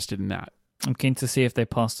very interested in that. I'm keen to see if they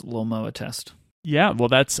pass the lawnmower test. Yeah, well,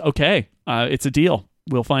 that's okay. It's a deal.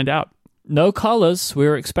 We'll find out. No collars. We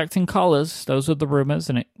were expecting collars. Those were the rumors,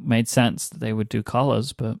 and it made sense that they would do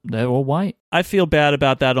collars, but they're all white. I feel bad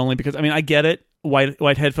about that only because, I get it.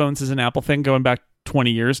 White headphones is an Apple thing going back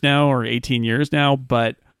 20 years now or 18 years now,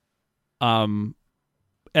 but and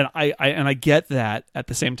I get that. At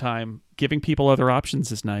the same time, giving people other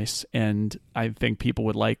options is nice, and I think people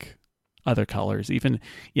would like other colors, even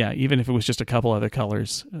if it was just a couple other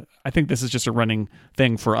colors. I think this is just a running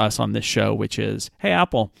thing for us on this show, which is, hey,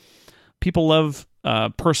 Apple, people love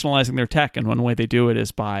personalizing their tech, and one way they do it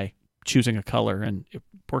is by choosing a color, and it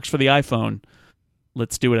works for the iPhone.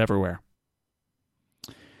 Let's do it everywhere.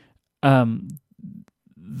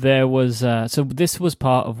 There was so this was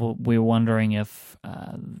part of what we were wondering if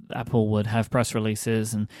Apple would have press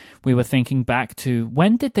releases, and we were thinking back to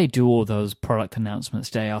when did they do all those product announcements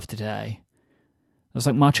day after day? It was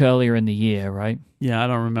like much earlier in the year, right? Yeah, I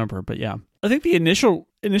don't remember, but yeah, I think the initial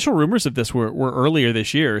rumors of this were earlier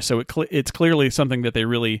this year, so it's clearly something that they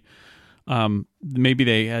really maybe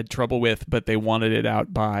they had trouble with, but they wanted it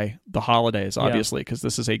out by the holidays, obviously, because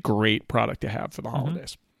this is a great product to have for the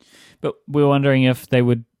holidays. But we were wondering if they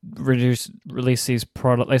would release this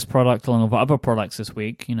product along with other products this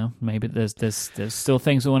week. Maybe there's still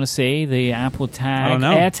things we want to see. The Apple Tag,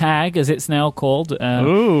 AirTag, as it's now called.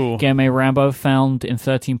 Guilherme Rambo found in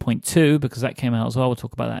 13.2 because that came out as well. We'll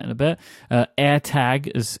talk about that in a bit.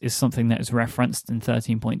 AirTag is something that is referenced in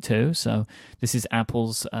 13.2. So this is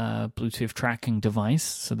Apple's Bluetooth tracking device.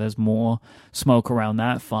 So there's more smoke around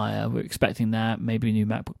that fire. We're expecting that. Maybe new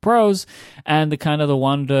MacBook Pros. And the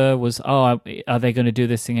wonder was, are they going to do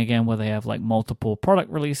this thing again where they have like multiple product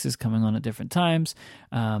releases coming on at different times?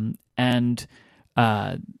 And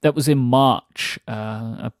That was in March,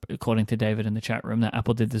 according to David in the chat room, that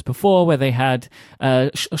Apple did this before, where they had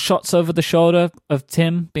shots over the shoulder of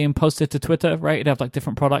Tim being posted to Twitter, right? He'd have like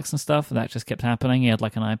different products and stuff, and that just kept happening. He had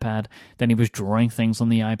like an iPad, then he was drawing things on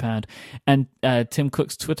the iPad. And Tim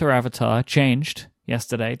Cook's Twitter avatar changed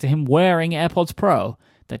yesterday to him wearing AirPods Pro.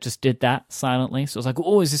 That just did that silently. So I was like,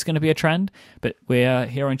 oh, is this going to be a trend? But we're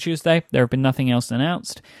here on Tuesday. There have been nothing else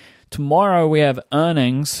announced. Tomorrow we have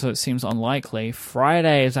earnings, so it seems unlikely.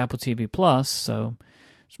 Friday is Apple TV Plus, so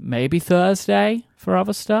maybe Thursday for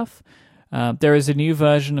other stuff. There is a new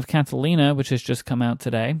version of Catalina, which has just come out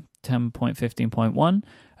today, 10.15.1.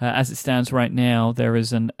 As it stands right now, there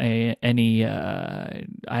isn't any. I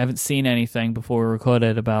haven't seen anything before we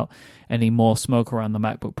recorded about any more smoke around the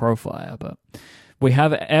MacBook Pro fire, but we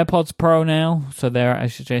have AirPods Pro now, so they're,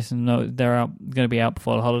 as Jason knows, they're going to be out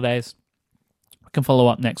before the holidays. Can follow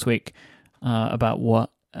up next week about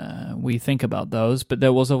what we think about those. But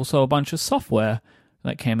there was also a bunch of software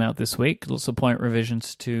that came out this week, lots of point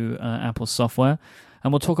revisions to Apple's software,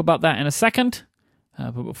 and we'll talk about that in a second.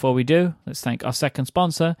 But before we do, let's thank our second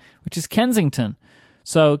sponsor, which is Kensington.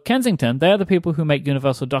 So Kensington, they're the people who make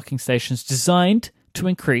universal docking stations designed to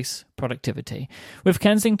increase productivity. With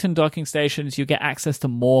Kensington docking stations, you get access to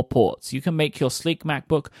more ports. You can make your sleek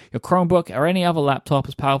MacBook, your Chromebook, or any other laptop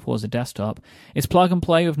as powerful as a desktop. It's plug and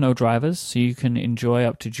play with no drivers, so you can enjoy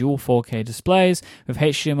up to dual 4K displays with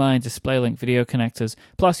HDMI and DisplayLink video connectors,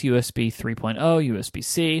 plus USB 3.0,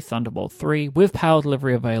 USB-C, Thunderbolt 3, with power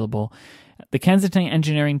delivery available. The Kensington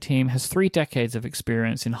engineering team has 3 decades of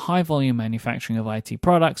experience in high-volume manufacturing of IT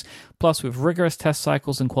products, plus with rigorous test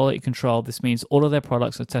cycles and quality control. This means all of their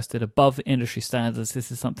products are tested above industry standards.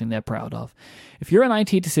 This is something they're proud of. If you're an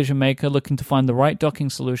IT decision maker looking to find the right docking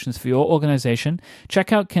solutions for your organization,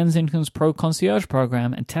 check out Kensington's Pro Concierge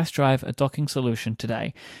program and test drive a docking solution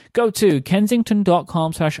today. Go to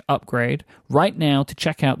kensington.com/upgrade right now to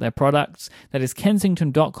check out their products. That is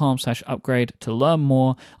kensington.com/upgrade to learn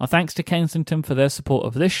more. Our thanks to Kensington for their support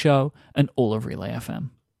of this show and all of Relay FM.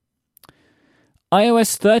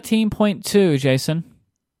 iOS 13.2, Jason.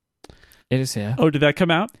 It is here. Oh, did that come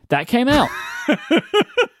out? That came out.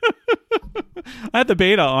 I had the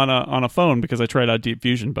beta on a phone because I tried out Deep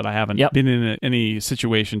Fusion, but I haven't been in any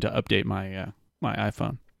situation to update my my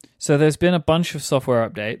iPhone. So there's been a bunch of software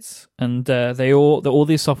updates, and all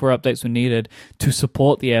these software updates were needed to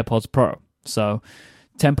support the AirPods Pro. So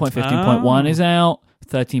 10.15.1 is out,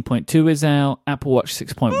 13.2 is out, Apple Watch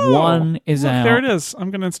 6.1 is out. There it is.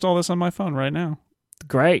 I'm going to install this on my phone right now.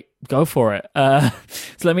 Great, go for it. So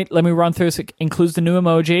let me run through. So it includes the new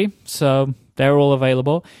emoji, so they're all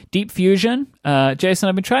available. Deep Fusion, Jason.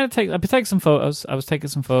 I've been taking some photos. I was taking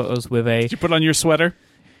some photos with a. Did you put on your sweater?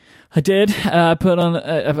 I did put on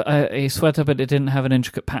a sweater, but it didn't have an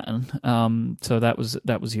intricate pattern, so that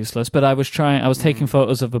was useless. But I was taking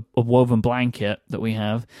photos of a woven blanket that we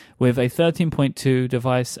have with a 13.2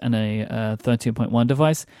 device and a 13.1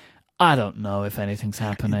 device. I don't know if anything's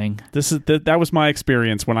happening. That was my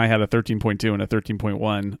experience when I had a 13.2 and a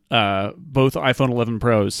 13.1, both iPhone 11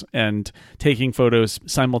 Pros, and taking photos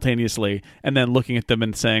simultaneously, and then looking at them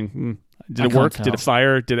and saying, "Did it work? Did it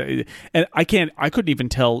fire? Did it?" And I couldn't even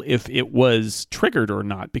tell if it was triggered or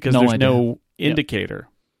not because there's no indicator.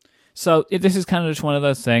 So this is kind of just one of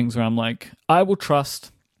those things where I'm like, I will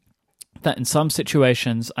trust that in some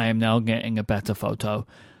situations I am now getting a better photo,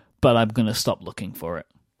 but I'm going to stop looking for it.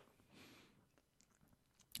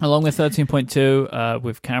 Along with 13.2,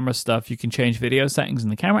 with camera stuff, you can change video settings in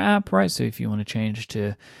the camera app, right? So if you want to change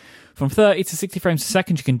from 30 to 60 frames a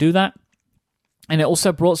second, you can do that. And it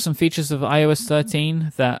also brought some features of iOS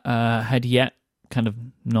 13 that had yet kind of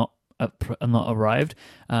not arrived.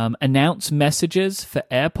 Announce messages for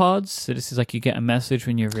AirPods. So this is like you get a message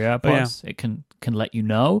when you have your AirPods. It can let you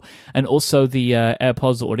know. And also the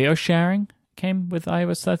AirPods audio sharing came with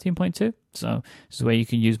iOS 13.2. So this is where you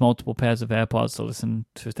can use multiple pairs of AirPods to listen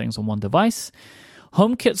to things on one device.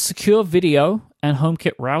 HomeKit secure video and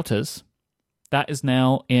HomeKit routers. That is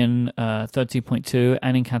now in 13.2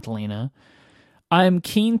 and in Catalina. I am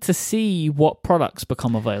keen to see what products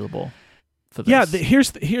become available for this. Yeah,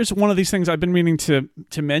 here's one of these things I've been meaning to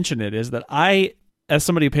mention. It is that I, as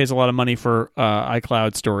somebody who pays a lot of money for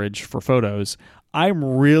iCloud storage for photos, I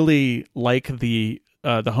really like the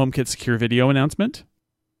HomeKit secure video announcement,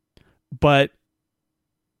 but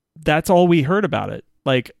that's all we heard about it.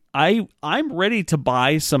 Like I'm ready to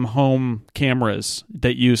buy some home cameras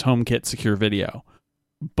that use HomeKit secure video,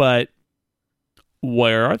 but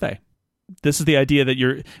where are they? This is the idea that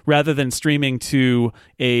you're, rather than streaming to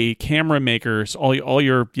a camera maker's all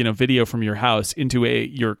your video from your house into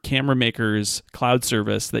your camera maker's cloud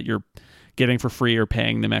service that you're getting for free or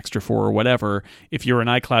paying them extra for or whatever. If you're an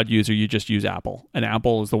iCloud user, you just use Apple. And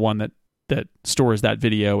Apple is the one that stores that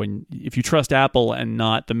video. And if you trust Apple and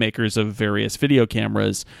not the makers of various video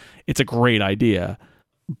cameras, it's a great idea.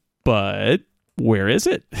 But where is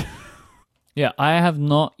it? Yeah, I have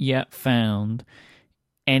not yet found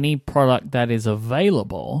any product that is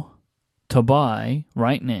available to buy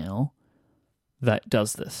right now that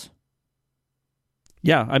does this.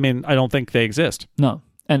 Yeah, I mean, I don't think they exist. No.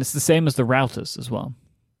 And it's the same as the routers as well.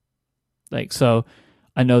 Like, so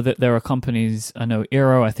I know that there are companies, I know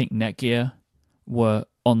Eero, I think Netgear were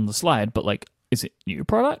on the slide, but like, is it new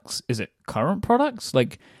products? Is it current products?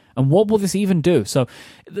 Like, and what will this even do? So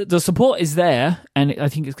the support is there, and I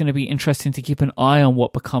think it's going to be interesting to keep an eye on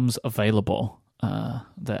what becomes available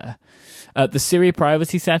there. The Siri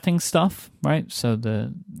privacy settings stuff, right? So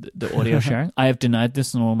the audio sharing. I have denied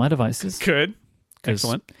this on all my devices. Good.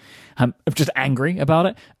 Excellent. I'm just angry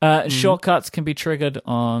about it. Shortcuts can be triggered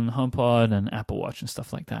on HomePod and Apple Watch and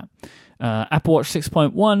stuff like that. Apple Watch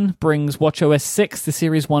 6.1 brings watchOS 6 to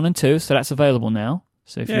Series 1 and 2, so that's available now.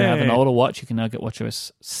 So if you have an older watch, you can now get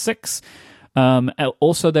watchOS 6.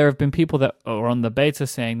 Also, there have been people that are on the beta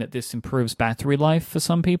saying that this improves battery life for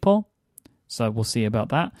some people. So we'll see about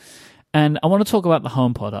that. And I want to talk about the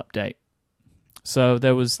HomePod update. So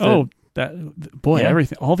there was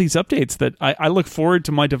everything, all these updates that I look forward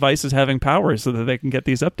to my devices having power so that they can get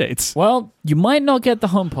these updates. Well, you might not get the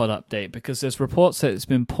HomePod update because there's reports that it's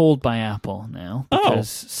been pulled by Apple now because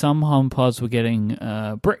some HomePods were getting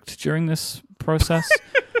bricked during this process.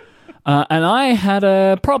 And I had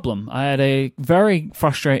a problem. I had a very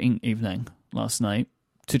frustrating evening last night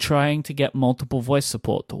to trying to get multiple voice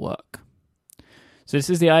support to work. So this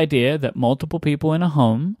is the idea that multiple people in a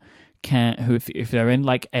home if they're in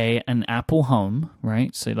like an Apple home,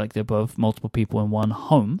 right? So like they're both multiple people in one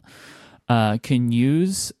home, can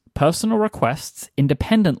use personal requests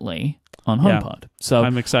independently on HomePod. So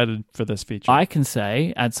I'm excited for this feature. I can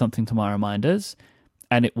say, add something to my reminders,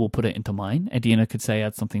 and it will put it into mine. Adina could say,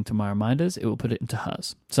 add something to my reminders, it will put it into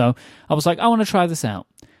hers. So I was like, I want to try this out.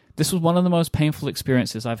 This was one of the most painful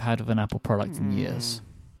experiences I've had of an Apple product in years.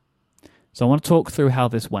 So I want to talk through how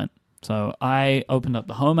this went. So I opened up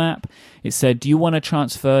the Home app. It said, do you want to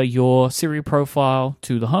transfer your Siri profile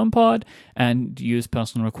to the HomePod and use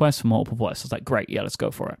personal requests for multiple voices? I was like, great, yeah, let's go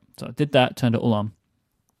for it. So I did that, turned it all on.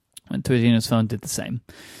 Went to Adina's phone, did the same.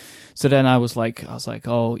 So then I was like,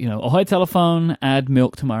 ahoy telephone, add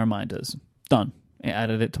milk to my reminders. Done. It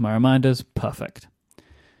added it to my reminders. Perfect.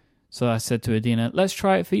 So I said to Adina, let's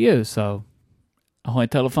try it for you. So ahoy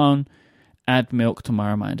telephone, add milk to my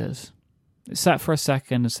reminders. It sat for a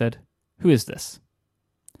second and said, who is this?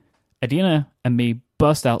 Adina and me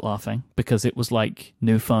burst out laughing because it was like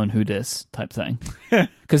new phone, who dis type thing.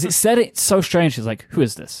 Because it said it so strange. She's like, who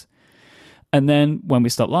is this? And then when we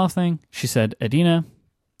stopped laughing, she said, Adina.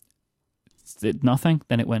 Did nothing.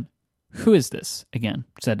 Then it went, who is this? Again.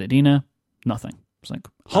 Said Adina. Nothing. It was like,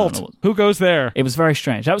 halt. Who goes there? It was very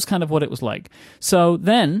strange. That was kind of what it was like. So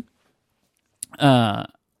then we're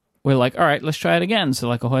like, all right, let's try it again. So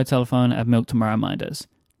like ahoy telephone, add milk to my reminders.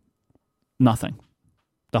 Nothing.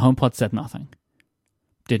 The HomePod said nothing.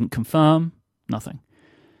 Didn't confirm. Nothing.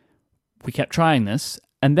 We kept trying this.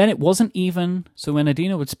 And then it wasn't even, so when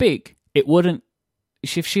Adina would speak, it wouldn't,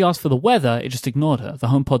 if she asked for the weather, it just ignored her. The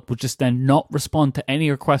HomePod would just then not respond to any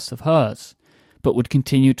requests of hers, but would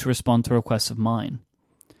continue to respond to requests of mine.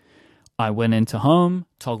 I went into home,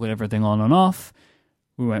 toggled everything on and off.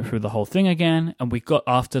 We went through the whole thing again, and we got,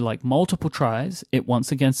 after like multiple tries, it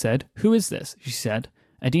once again said, who is this? She said,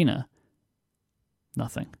 Adina.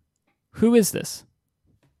 Nothing. Who is this?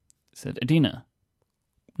 It said, Adina.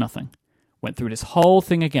 Nothing. Went through this whole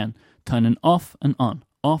thing again, turning off and on,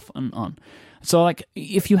 off and on. So like,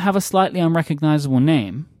 if you have a slightly unrecognizable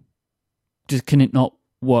name, can it not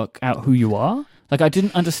work out who you are? Like, I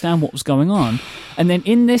didn't understand what was going on. And then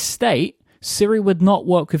in this state, Siri would not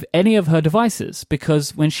work with any of her devices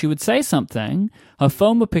because when she would say something, her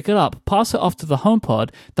phone would pick it up, pass it off to the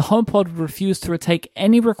HomePod. The HomePod would refuse to take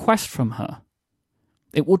any request from her.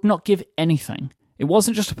 It would not give anything. It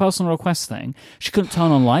wasn't just a personal request thing. She couldn't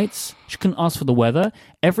turn on lights. She couldn't ask for the weather.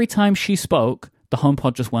 Every time she spoke, the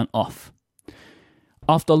HomePod just went off.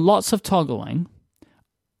 After lots of toggling,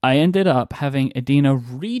 I ended up having Adina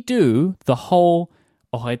redo the whole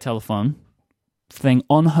ahoy telephone thing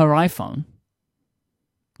on her iPhone.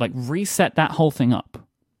 Like, reset that whole thing up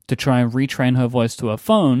to try and retrain her voice to her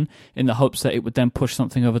phone in the hopes that it would then push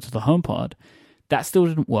something over to the HomePod. That still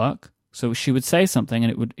didn't work. So she would say something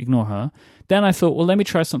and it would ignore her. Then I thought, well, let me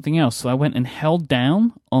try something else. So I went and held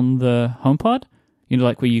down on the HomePod,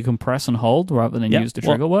 like where you can press and hold rather than use the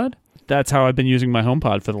trigger word. That's how I've been using my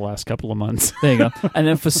HomePod for the last couple of months. There you go. And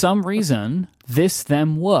then for some reason, this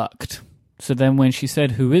then worked. So then when she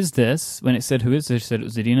said, "Who is this?" When it said, "Who is this?" she said it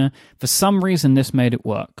was Adina. For some reason, this made it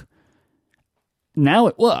work. Now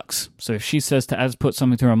it works. So if she says to put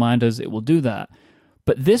something to reminders, it will do that.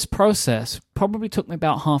 But this process probably took me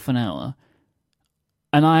about half an hour.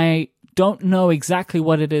 And I don't know exactly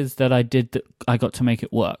what it is that I did that I got to make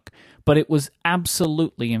it work. But it was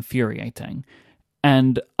absolutely infuriating.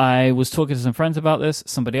 And I was talking to some friends about this.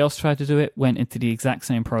 Somebody else tried to do it, went into the exact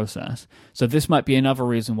same process. So this might be another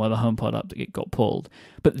reason why the HomePod update got pulled.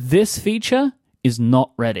 But this feature is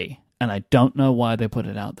not ready. And I don't know why they put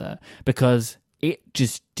it out there. Because it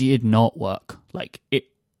just did not work. Like, it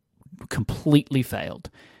completely failed.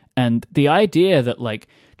 And the idea that, like,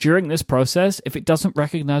 during this process, if it doesn't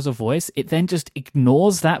recognize a voice, it then just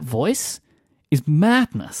ignores that voice is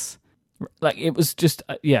madness. Like, it was just,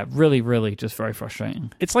 really, really just very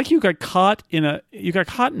frustrating. It's like you got caught in a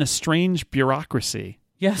strange bureaucracy.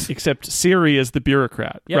 Yes. Except Siri is the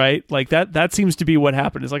bureaucrat, right? Like that seems to be what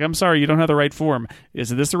happened. It's like, I'm sorry, you don't have the right form. Is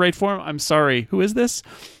this the right form? I'm sorry. Who is this?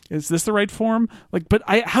 Is this the right form? Like, but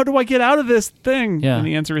how do I get out of this thing? Yeah. And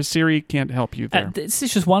the answer is Siri can't help you there. This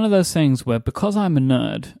is just one of those things where, because I'm a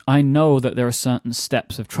nerd, I know that there are certain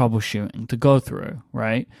steps of troubleshooting to go through,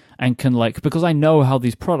 right? And because I know how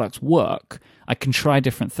these products work, I can try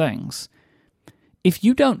different things. If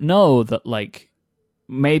you don't know that, like,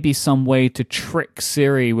 maybe some way to trick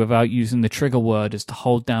Siri without using the trigger word is to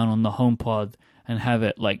hold down on the HomePod and have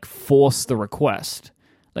it, like, force the request.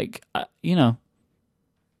 Like, your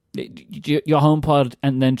HomePod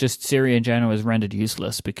and then just Siri in general is rendered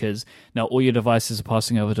useless because now all your devices are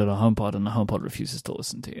passing over to the HomePod and the HomePod refuses to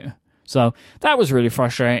listen to you. So that was really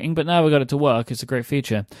frustrating, but now we got it to work. It's a great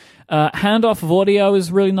feature. Handoff of audio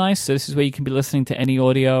is really nice. So this is where you can be listening to any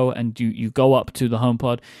audio, and you go up to the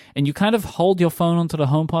HomePod, and you kind of hold your phone onto the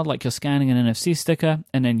HomePod like you're scanning an NFC sticker,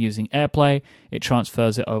 and then using AirPlay, it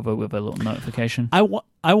transfers it over with a little notification.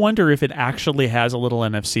 I wonder if it actually has a little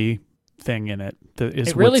NFC thing in it. That is,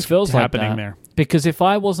 it really feels like happening that, there. Because if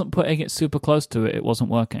I wasn't putting it super close to it, it wasn't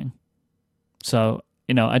working. So,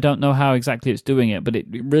 I don't know how exactly it's doing it, but it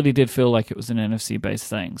really did feel like it was an NFC-based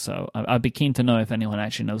thing. So I'd be keen to know if anyone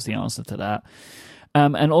actually knows the answer to that.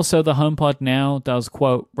 And also the HomePod now does,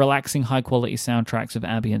 quote, relaxing high-quality soundtracks of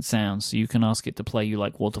ambient sounds. So you can ask it to play you,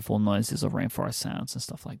 like, waterfall noises or rainforest sounds and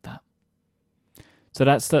stuff like that. So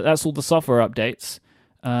that's all the software updates.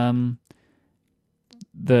 The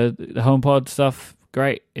HomePod stuff,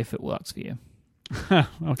 great if it works for you.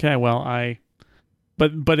 Okay, well,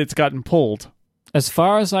 but it's gotten pulled. As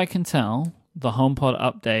far as I can tell, the HomePod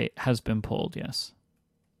update has been pulled, yes.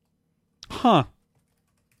 Huh.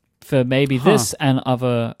 For maybe this and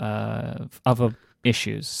other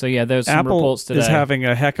issues. So yeah, there's some Apple reports today. Is having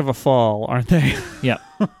a heck of a fall, aren't they? Yeah.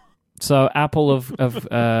 So Apple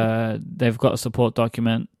they've got a support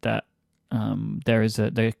document that there is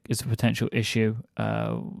a potential issue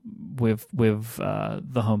with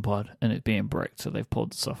the HomePod and it being bricked, so they've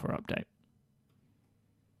pulled the software update.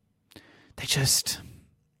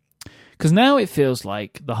 Because now it feels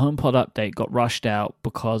like the HomePod update got rushed out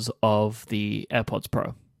because of the AirPods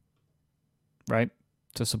Pro, right?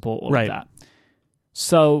 To support all of that.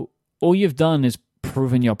 So all you've done is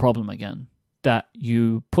proven your problem again. That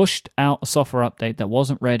you pushed out a software update that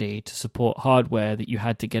wasn't ready to support hardware that you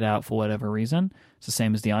had to get out for whatever reason. It's the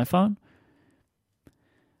same as the iPhone.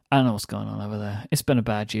 I don't know what's going on over there. It's been a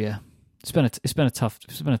bad year. It's been a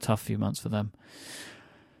tough few months for them.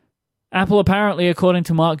 Apple apparently, according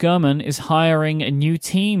to Mark Gurman, is hiring a new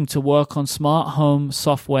team to work on smart home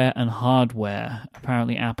software and hardware.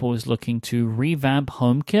 Apparently, Apple is looking to revamp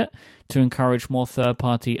HomeKit to encourage more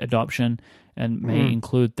third-party adoption and may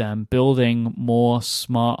include them building more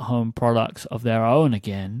smart home products of their own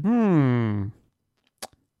again.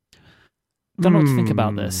 Don't know what to think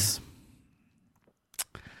about this.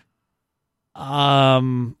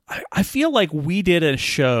 I feel like we did a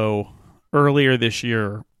show earlier this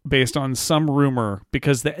year based on some rumor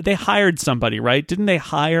because they hired somebody, right? Didn't they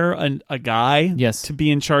hire a guy to be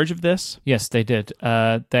in charge of this? Yes, they did.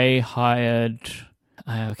 They hired...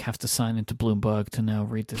 I have to sign into Bloomberg to now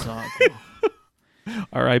read this article.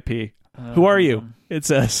 R.I.P. Who are you? It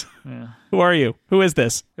says. Yeah. Who are you? Who is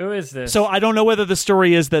this? Who is this? So I don't know whether the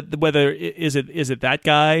story is that is it that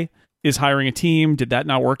guy is hiring a team. Did that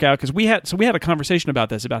not work out? Because we had a conversation about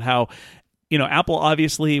this, about how Apple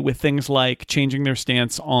obviously with things like changing their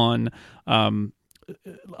stance on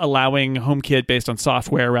allowing HomeKit based on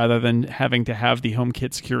software rather than having to have the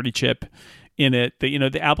HomeKit security chip in it.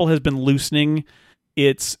 The Apple has been loosening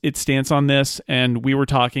its stance on this. And we were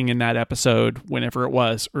talking in that episode, whenever it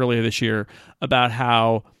was earlier this year, about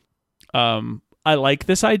how I like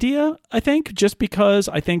this idea. I think just because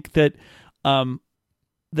I think that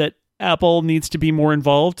that Apple needs to be more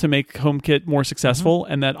involved to make HomeKit more successful,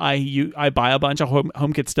 and that I buy a bunch of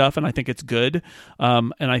HomeKit stuff, and I think it's good.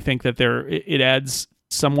 And I think that it adds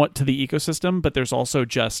somewhat to the ecosystem, but there's also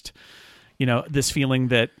just this feeling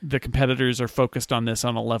that the competitors are focused on this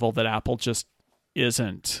on a level that Apple just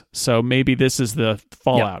isn't. So maybe this is the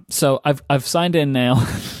fallout. Yeah. So I've signed in now.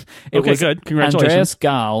 Okay, was good. Congratulations. Andreas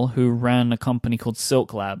Gall, who ran a company called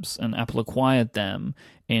Silk Labs, and Apple acquired them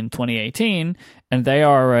in 2018, and they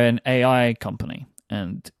are an AI company.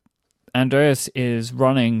 And Andreas is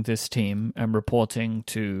running this team and reporting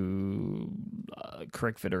to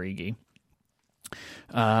Craig Federighi.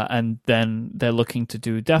 And then they're looking to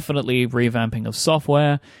do definitely revamping of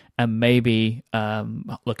software and maybe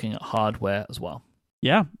looking at hardware as well.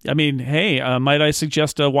 Yeah. I mean, hey, might I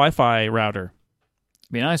suggest a Wi-Fi router?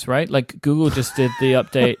 Be nice, right? Like Google just did the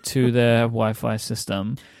update to their Wi-Fi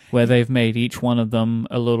system where they've made each one of them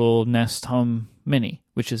a little Nest Home Mini,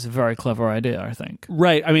 which is a very clever idea, I think.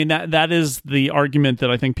 Right. I mean, that is the argument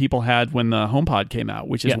that I think people had when the HomePod came out,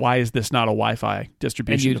 which is why is this not a Wi-Fi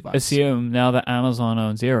distribution device? Assume now that Amazon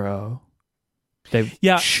owns Eero, they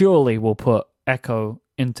surely will put Echo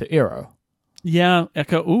into Eero. Yeah,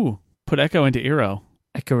 Echo. Ooh, put Echo into Eero.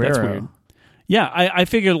 Echo That's Eero. weird. Yeah, I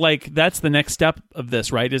figured like that's the next step of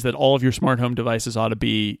this, right? Is that all of your smart home devices ought to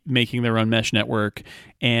be making their own mesh network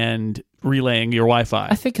and relaying your Wi-Fi.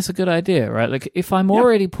 I think it's a good idea, right? Like if I'm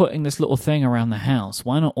already putting this little thing around the house,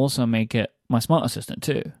 why not also make it my smart assistant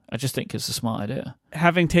too? I just think it's a smart idea.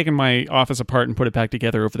 Having taken my office apart and put it back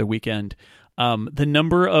together over the weekend, the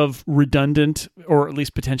number of redundant or at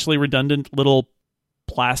least potentially redundant little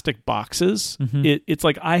plastic boxes, it's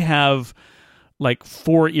like I have like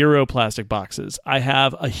 4 Eero plastic boxes. I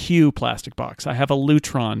have a Hue plastic box. I have a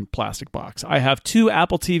Lutron plastic box. I have 2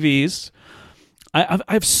 Apple TVs. I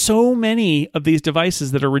have so many of these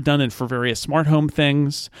devices that are redundant for various smart home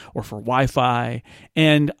things or for Wi-Fi.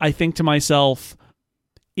 And I think to myself,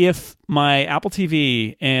 if my Apple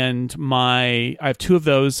TV and I have 2 of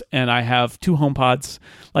those and I have 2 HomePods,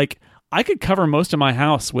 like I could cover most of my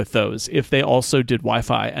house with those if they also did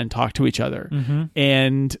Wi-Fi and talk to each other.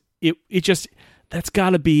 And it just... that's got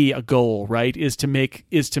to be a goal, right? Is to make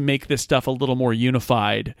this stuff a little more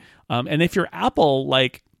unified. And if you're Apple,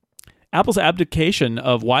 like Apple's abdication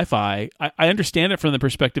of Wi-Fi, I understand it from the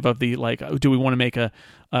perspective of the like, do we want to make a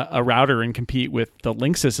router and compete with the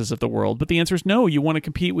Linksys of the world? But the answer is no. You want to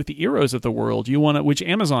compete with the Eeros of the world. You want to, which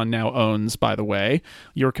Amazon now owns, by the way,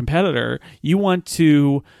 your competitor. You want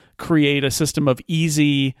to create a system of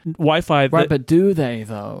easy Wi-Fi. Right, but do they,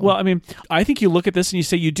 though? Well, I mean, I think you look at this and you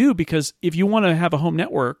say you do, because if you want to have a home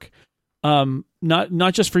network,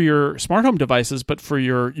 not just for your smart home devices, but for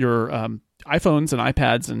your iPhones and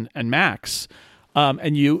iPads and Macs,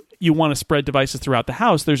 and you want to spread devices throughout the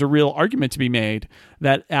house, there's a real argument to be made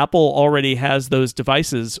that Apple already has those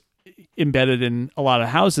devices embedded in a lot of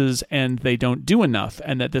houses and they don't do enough,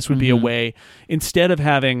 and that this would be a way, instead of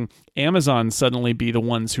having Amazon suddenly be the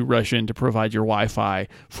ones who rush in to provide your Wi-Fi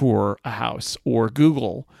for a house, or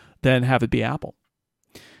Google, then have it be Apple.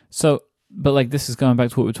 So, but like this is going back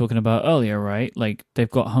to what we were talking about earlier, right? Like they've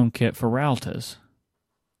got HomeKit for routers.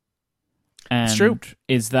 And it's true.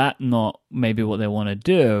 Is that not maybe what they want to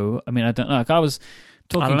do? I mean, I don't know. Like I was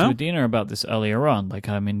talking to Adina about this earlier on. Like,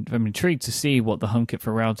 I mean, I'm intrigued to see what the HomeKit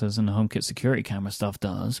for routers and the HomeKit security camera stuff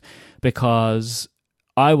does, because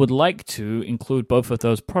I would like to include both of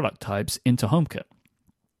those product types into HomeKit.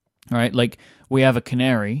 Right? Like, we have a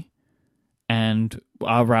Canary, and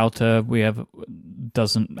our router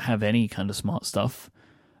doesn't have any kind of smart stuff,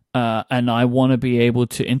 and I want to be able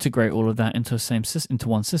to integrate all of that into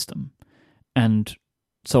one system, and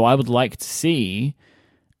so I would like to see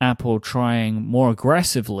Apple trying more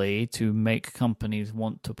aggressively to make companies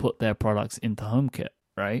want to put their products into HomeKit,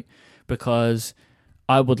 right? Because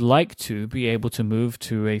I would like to be able to move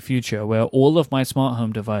to a future where all of my smart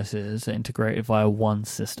home devices are integrated via one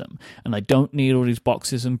system, and I don't need all these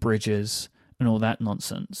boxes and bridges and all that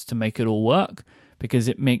nonsense to make it all work, because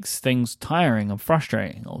it makes things tiring and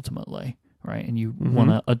frustrating ultimately, right? And you want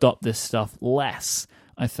to adopt this stuff less,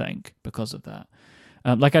 I think, because of that.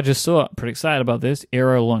 Like I just saw, pretty excited about this.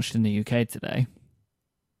 Eero launched in the UK today.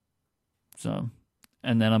 So,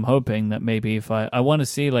 and then I'm hoping that maybe if I want to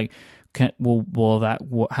see like,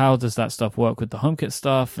 how does that stuff work with the HomeKit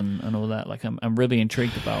stuff and all that? Like I'm really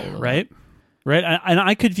intrigued about all of that. Right. And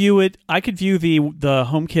I could view the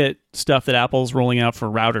HomeKit stuff that Apple's rolling out for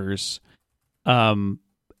routers,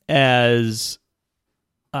 as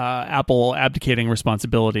Apple abdicating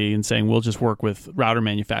responsibility and saying we'll just work with router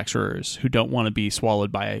manufacturers who don't want to be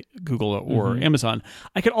swallowed by Google or Amazon.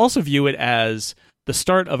 I could also view it as the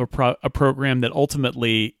start of a program that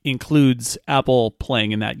ultimately includes Apple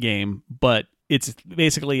playing in that game, but it's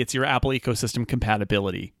your Apple ecosystem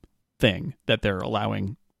compatibility thing that they're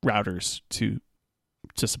allowing routers to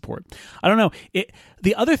support. I don't know.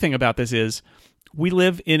 The other thing about this is we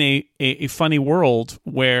live in a funny world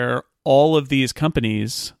where all of these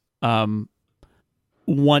companies want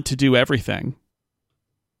to do everything.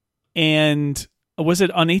 And was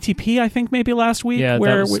it on ATP, I think, maybe last week? Yeah,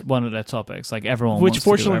 that was one of their topics. Like everyone which wants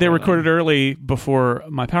fortunately to do they recorded early before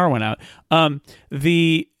my power went out.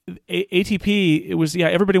 The ATP, it was,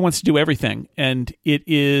 everybody wants to do everything. And it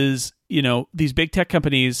is, these big tech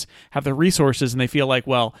companies have the resources and they feel like,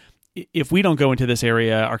 well, if we don't go into this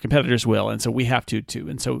area, our competitors will, and so we have to too.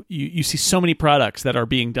 And so you see so many products that are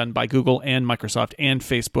being done by Google and Microsoft and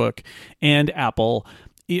Facebook and Apple,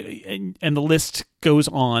 and the list goes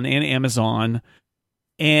on, and Amazon,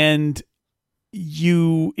 and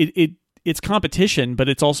it's competition, but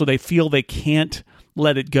it's also they feel they can't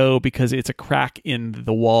let it go because it's a crack in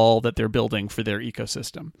the wall that they're building for their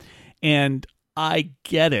ecosystem. And I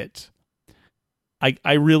get it.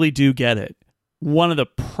 I really do get it. One of the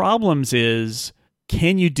problems is,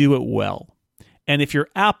 can you do it well? And if you're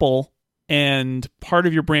Apple and part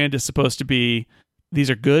of your brand is supposed to be these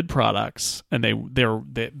are good products and they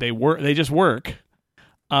just work,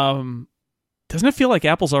 doesn't it feel like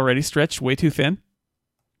Apple's already stretched way too thin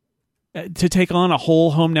to take on a whole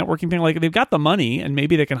home networking thing? Like, they've got the money and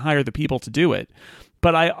maybe they can hire the people to do it,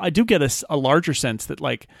 but I do get a larger sense that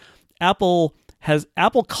like Apple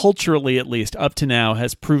culturally, at least up to now,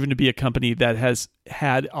 has proven to be a company that has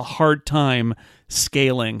had a hard time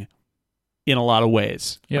scaling in a lot of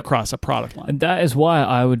ways across a product line. And that is why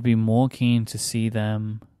I would be more keen to see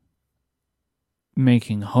them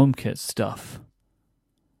making HomeKit stuff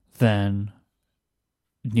than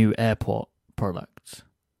new airport products.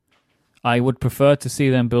 I would prefer to see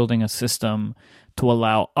them building a system to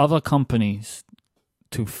allow other companies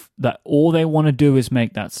that all they want to do is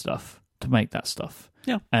make that stuff.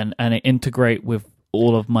 Yeah. And integrate with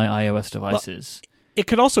all of my iOS devices. Well, it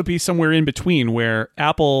could also be somewhere in between where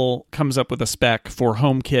Apple comes up with a spec for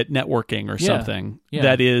HomeKit networking or something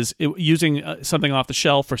that is using something off the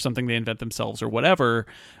shelf or something they invent themselves or whatever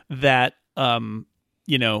that,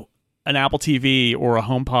 an Apple TV or a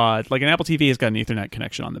HomePod, like an Apple TV has got an Ethernet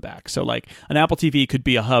connection on the back. So like an Apple TV could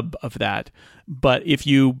be a hub of that. But if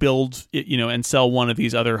you build, and sell one of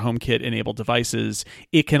these other HomeKit enabled devices,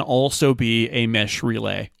 it can also be a mesh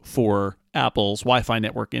relay for Apple's Wi-Fi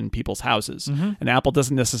network in people's houses. Mm-hmm. And Apple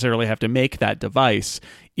doesn't necessarily have to make that device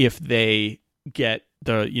if they get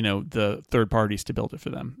the third parties to build it for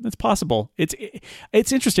them. It's possible. It's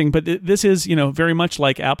interesting, but this is, very much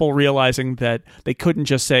like Apple realizing that they couldn't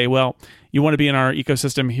just say, well, you want to be in our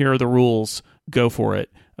ecosystem, here are the rules, go for it,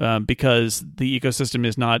 because the ecosystem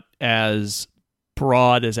is not as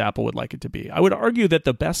broad as Apple would like it to be. I would argue that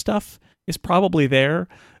the best stuff is probably there,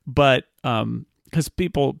 but because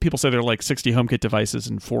people say there are like 60 HomeKit devices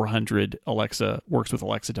and 400 Alexa works with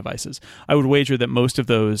Alexa devices. I would wager that most of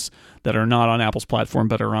those that are not on Apple's platform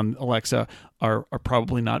but are on Alexa are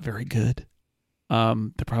probably not very good.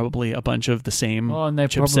 They're probably a bunch of the same and they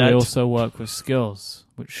chipset. Probably also work with skills,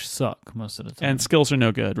 which suck most of the time. And skills are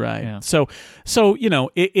no good, right? Yeah. So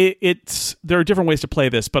it's there are different ways to play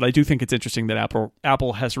this, but I do think it's interesting that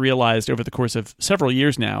Apple has realized over the course of several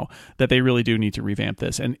years now that they really do need to revamp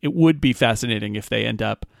this. And it would be fascinating if they end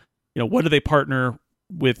up, what do they partner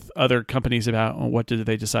with other companies about, or what do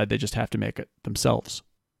they decide they just have to make it themselves?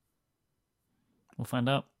 We'll find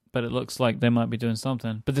out. But it looks like they might be doing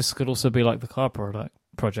something. But this could also be like the car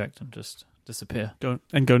project and just disappear. Go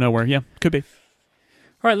nowhere. Yeah, could be.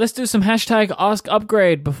 All right, let's do some hashtag Ask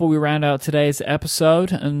Upgrade before we round out today's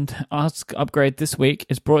episode. And Ask Upgrade this week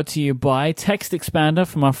is brought to you by Text Expander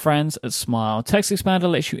from our friends at Smile. Text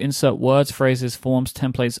Expander lets you insert words, phrases, forms,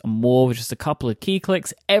 templates, and more with just a couple of key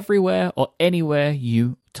clicks everywhere or anywhere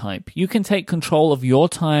you type. You can take control of your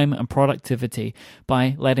time and productivity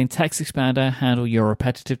by letting Text Expander handle your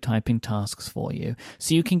repetitive typing tasks for you,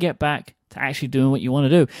 so you can get back to actually doing what you want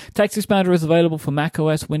to do. Text Expander is available for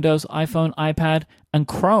macOS, Windows, iPhone, iPad, and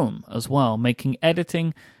Chrome as well, making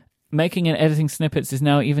editing making and editing snippets is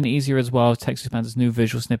now even easier as well. TextExpander's new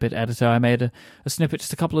visual snippet editor. I made a snippet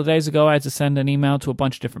just a couple of days ago. I had to send an email to a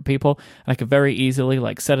bunch of different people, and I could very easily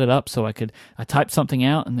set it up so I typed something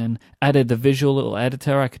out and then added the visual little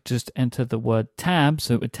editor. I could just enter the word tab,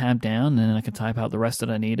 so it would tab down, and then I could type out the rest that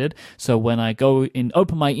I needed. So when I go in,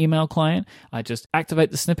 open my email client, I just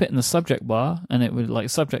activate the snippet in the subject bar, and it would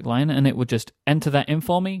subject line, and it would just enter that in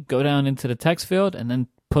for me, go down into the text field, and then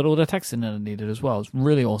put all the text in that I needed as well. It's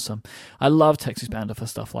really awesome. I love TextExpander for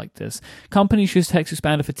stuff like this. Companies use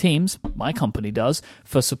TextExpander for Teams. My company does.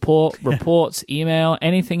 For support, reports, email,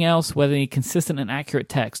 anything else where they need consistent and accurate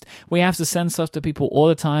text. We have to send stuff to people all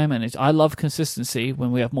the time, and I love consistency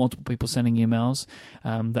when we have multiple people sending emails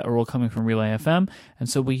that are all coming from Relay FM, and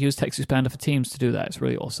so we use TextExpander for Teams to do that. It's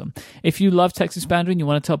really awesome. If you love TextExpander and you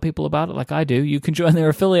want to tell people about it like I do, you can join their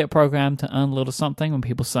affiliate program to earn a little something when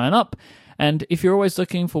people sign up. And if you're always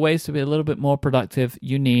looking for ways to be a little bit more productive,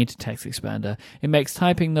 you need TextExpander. It makes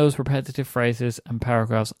typing those repetitive phrases and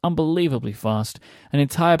paragraphs unbelievably fast. An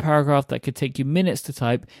entire paragraph that could take you minutes to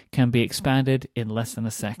type can be expanded in less than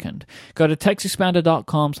a second. Go to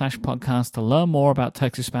TextExpander.com/podcast to learn more about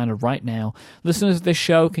TextExpander right now. Listeners of this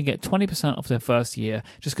show can get 20% off their first year.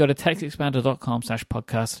 Just go to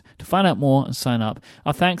TextExpander.com/podcast to find out more and sign up.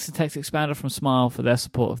 Our thanks to TextExpander from Smile for their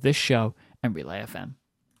support of this show and Relay FM.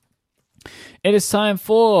 It is time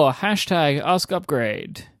for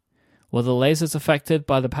 #AskUpgrade. Were the lasers affected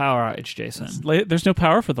by the power outage, Jason? There's no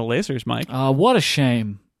power for the lasers, Mike. What a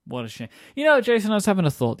shame. What a shame. You know, Jason, I was having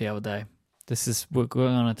a thought the other day. We're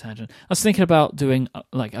going on a tangent. I was thinking about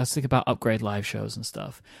upgrade live shows and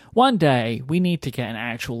stuff. One day, we need to get an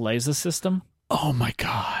actual laser system. Oh my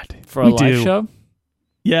God. For a live show?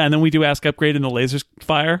 Yeah, and then we do Ask Upgrade and the lasers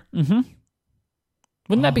fire. Mm-hmm.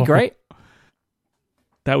 Wouldn't that be great?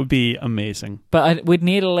 That would be amazing. But we'd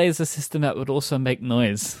need a laser system that would also make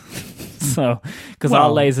noise. Because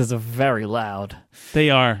our lasers are very loud.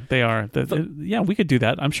 They are. Yeah, we could do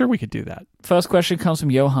that. I'm sure we could do that. First question comes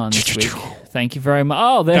from Johan this week. Thank you very much.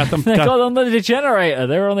 Oh, they got on the generator.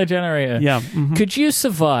 They were on the generator. Yeah. Mm-hmm. Could you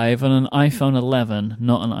survive on an iPhone 11,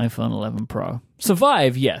 not an iPhone 11 Pro?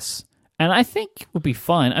 Survive, yes. And I think it would be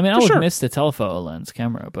fine. I mean, I would miss the telephoto lens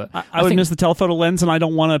camera, but I would miss the telephoto lens, and I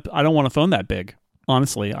don't want a phone that big.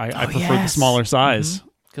 Honestly, I prefer the smaller size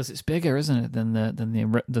because it's bigger, isn't it, than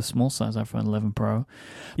the small size iPhone 11 Pro?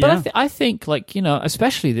 But I think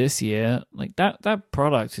especially this year, that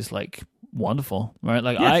product is wonderful, right?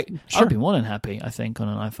 I'd be more than happy. I think on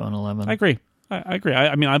an iPhone 11. I agree. I agree.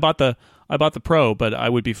 I mean, I bought the Pro, but I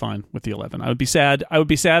would be fine with the 11. I would be sad. I would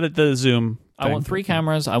be sad at the zoom. I want 3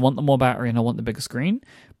 cameras. I want the more battery, and I want the bigger screen.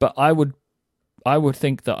 But I would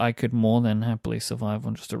think that I could more than happily survive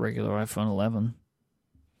on just a regular iPhone 11.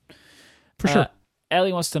 For sure.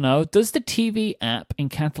 Ellie wants to know, does the TV app in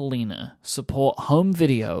Catalina support home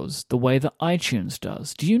videos the way that iTunes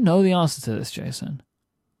does? Do you know the answer to this, Jason?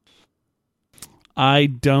 I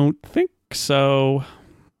don't think so.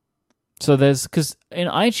 So because in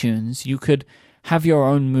iTunes, you could have your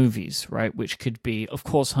own movies, right? Which could be, of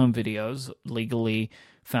course, home videos, legally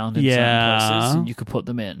found in certain places, and you could put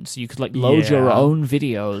them in. So you could load your own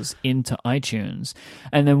videos into iTunes.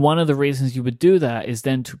 And then one of the reasons you would do that is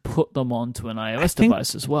then to put them onto an iOS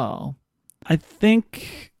device as well. I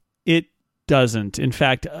think it doesn't. In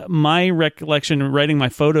fact, my recollection, writing my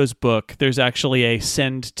photos book, there's actually a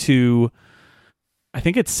send to... I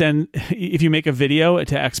think it's send, if you make a video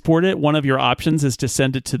to export it, one of your options is to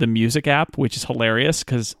send it to the music app, which is hilarious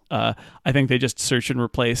because I think they just searched and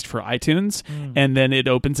replaced for iTunes, and then it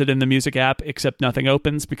opens it in the music app, except nothing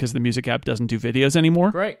opens because the music app doesn't do videos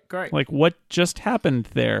anymore. Great. What just happened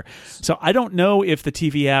there? So I don't know if the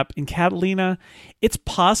TV app in Catalina, it's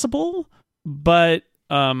possible, but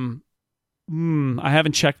I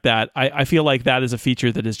haven't checked that. I feel like that is a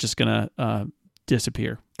feature that is just going to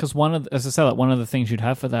disappear. Because as I said, one of the things you'd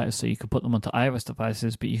have for that is so you could put them onto iOS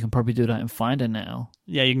devices, but you can probably do that in Finder now.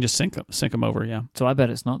 Yeah, you can just sync them over, yeah. So I bet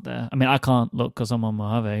it's not there. I mean, I can't look because I'm on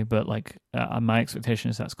Mojave, but my expectation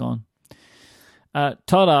is that's gone.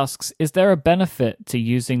 Todd asks, is there a benefit to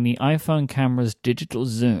using the iPhone camera's digital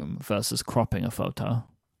zoom versus cropping a photo?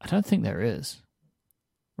 I don't think there is.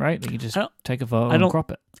 Right? You just take a photo and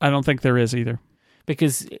crop it. I don't think there is either.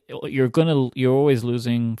 Because you're always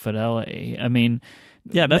losing fidelity. I mean,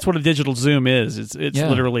 yeah, that's what a digital zoom is. It's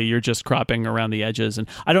literally you're just cropping around the edges, and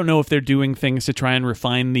I don't know if they're doing things to try and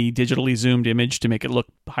refine the digitally zoomed image to make it look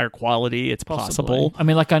higher quality. It's possible. I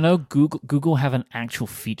mean, I know Google have an actual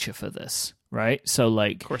feature for this, right? So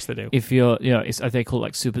like, Of course they do. if you're, they call it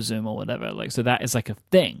like super zoom or whatever. Like, so that is like a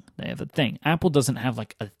thing. They have a thing. Apple doesn't have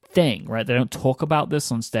like a thing, right? They don't talk about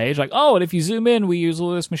this on stage. Like, oh, and if you zoom in, we use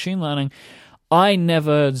all this machine learning. I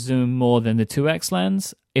never zoom more than the 2x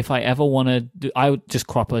lens. If I ever want to do, I would just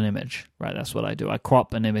crop an image, right? That's what I do. I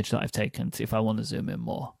crop an image that I've taken, see if I want to zoom in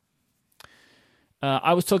more.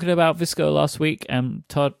 I was talking about VSCO last week, and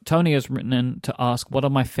Tony has written in to ask what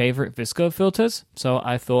are my favorite VSCO filters. So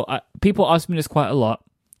I thought, people ask me this quite a lot,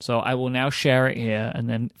 so I will now share it here, and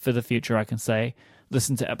then for the future I can say,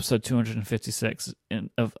 listen to episode 256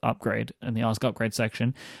 of Upgrade in the Ask Upgrade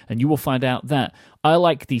section, and you will find out that I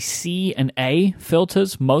like the C and A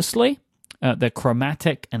filters mostly. They're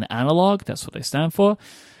chromatic and analog, that's what they stand for.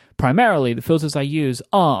 Primarily, the filters I use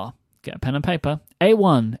are, get a pen and paper,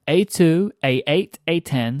 A1, A2, A8,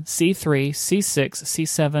 A10, C3, C6,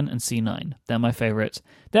 C7, and C9. They're my favorites.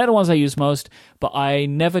 They're the ones I use most, but I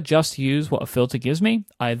never just use what a filter gives me.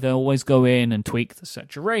 I always go in and tweak the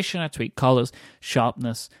saturation, I tweak colors,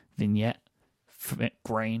 sharpness, vignette,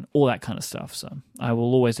 grain, all that kind of stuff. So I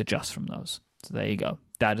will always adjust from those. So there you go.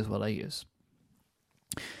 That is what I use.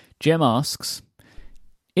 Jim asks,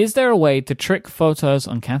 is there a way to trick photos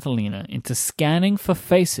on Catalina into scanning for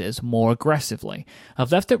faces more aggressively?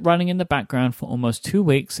 I've left it running in the background for almost 2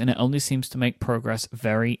 weeks, and it only seems to make progress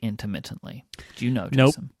very intermittently. Do you know, Jason?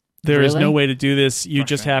 Nope. There is no way to do this. You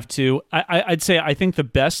just have to... I'd say I think the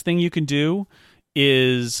best thing you can do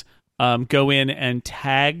is go in and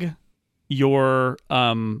tag your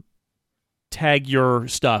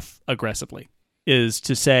stuff aggressively. Is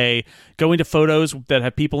to say, go into photos that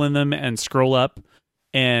have people in them and scroll up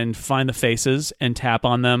and find the faces and tap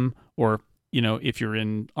on them, or if you're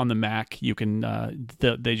on the Mac, you can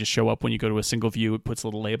they just show up when you go to a single view. It puts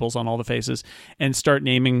little labels on all the faces, and start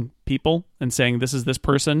naming people and saying this is this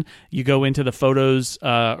person. You go into the photos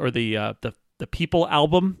or the people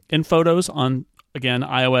album in Photos on, again,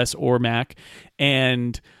 iOS or Mac,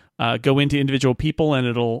 and go into individual people, and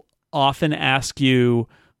it'll often ask you,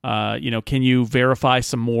 can you verify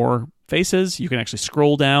some more faces? You can actually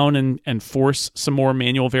scroll down and force some more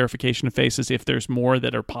manual verification of faces if there's more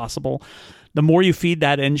that are possible. The more you feed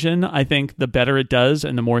that engine, I think the better it does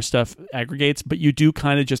and the more stuff aggregates, but you do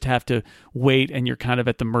kind of just have to wait, and you're kind of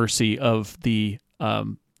at the mercy of the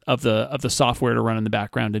software to run in the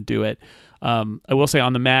background and do it. I will say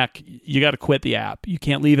on the Mac, you got to quit the app. You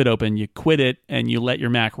can't leave it open. You quit it and you let your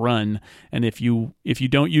Mac run. And if you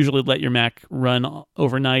don't usually let your Mac run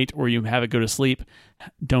overnight, or you have it go to sleep,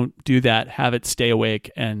 don't do that. Have it stay awake,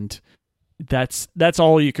 and that's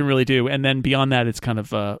all you can really do. And then beyond that, it's kind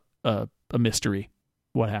of a mystery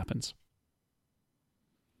what happens.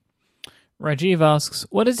 Rajiv asks,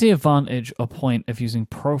 what is the advantage or point of using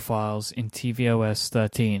profiles in tvOS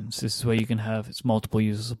 13? So this is where you can have, it's multiple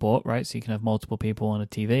user support, right? So you can have multiple people on a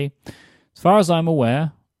TV. As far as I'm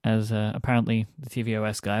aware, as apparently the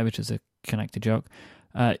tvOS guy, which is a connected joke,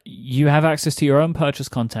 you have access to your own purchase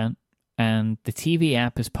content, and the TV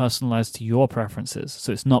app is personalized to your preferences.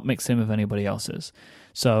 So it's not mixed in with anybody else's.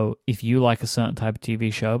 So if you like a certain type of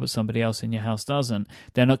TV show, but somebody else in your house doesn't,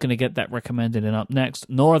 they're not going to get that recommended in Up Next,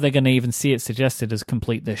 nor are they going to even see it suggested as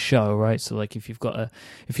complete this show, right? So like if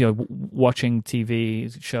you're watching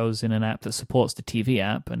TV shows in an app that supports the TV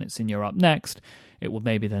app and it's in your Up Next, it will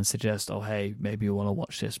maybe then suggest, oh, hey, maybe you want to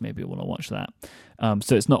watch this, maybe you want to watch that.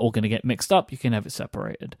 So it's not all going to get mixed up. You can have it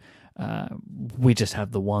separated. We just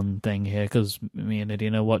have the one thing here because me and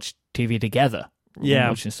Adina watch TV together. Yeah. We're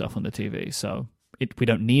watching stuff on the TV, so we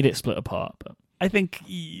don't need it split apart. But I think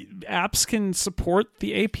apps can support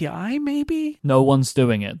the API, maybe? No one's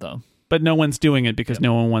doing it, though. But no one's doing it because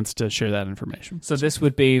no one wants to share that information. So this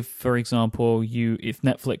would be, for example, if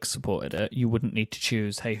Netflix supported it, you wouldn't need to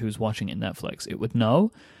choose, hey, who's watching it in Netflix? It would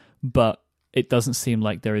know, but it doesn't seem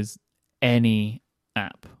like there is any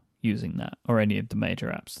app using that, or any of the major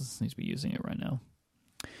apps that seems to be using it right now.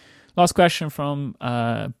 Last question from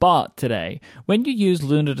Bart today. When you use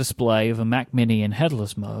Luna Display of a Mac Mini in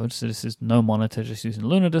headless mode, so this is no monitor, just using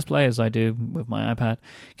Luna Display as I do with my iPad,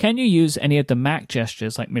 can you use any of the Mac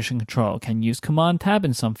gestures like Mission Control? Can you use Command Tab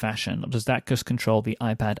in some fashion, or does that just control the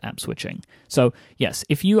iPad app switching? So yes,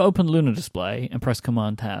 if you open Luna Display and press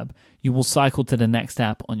Command Tab, you will cycle to the next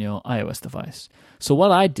app on your iOS device. So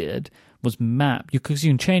what I did was map, because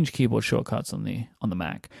you can change keyboard shortcuts on the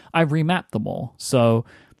Mac. I remapped them all. So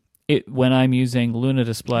when I'm using Luna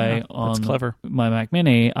Display on my Mac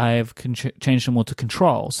Mini, I've changed them all to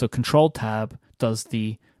Control. So Control Tab does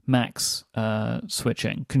the Mac's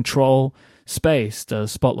switching. Control Space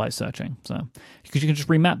does Spotlight searching. So because you can just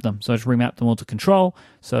remap them. So I just remap them all to Control.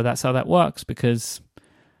 So that's how that works, because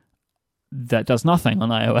that does nothing on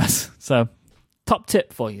iOS. So Top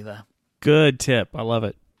tip for you there. Good tip. I love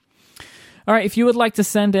it. All right, if you would like to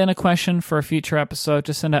send in a question for a future episode,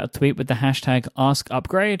 just send out a tweet with the hashtag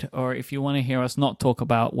AskUpgrade, or if you want to hear us not talk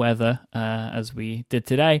about weather, as we did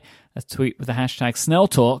today, a tweet with the hashtag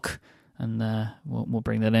SnellTalk, and we'll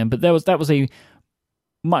bring that in. But that was a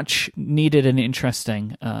much needed and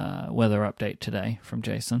interesting weather update today from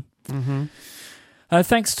Jason. Mm-hmm.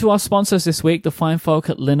 Thanks to our sponsors this week, the fine folk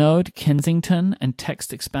at Linode, Kensington, and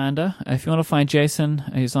Text Expander. If you want to find Jason,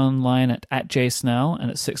 he's online at jsnell and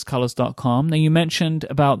at sixcolors.com. Now, you mentioned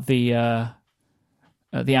about the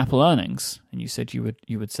Apple earnings, and you said you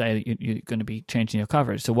would say that you're going to be changing your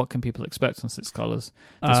coverage. So what can people expect on Six Colors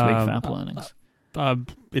this week for Apple earnings?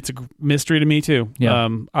 It's a mystery to me, too. Yeah.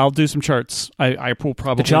 I'll do some charts. I will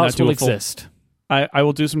probably the charts not do will a full... exist. I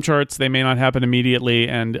will do some charts. They may not happen immediately,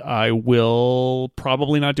 and I will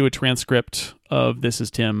probably not do a transcript of This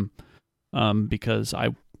Is Tim because I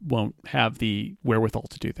won't have the wherewithal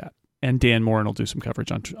to do that. And Dan Morin will do some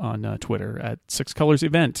coverage on Twitter at Six Colors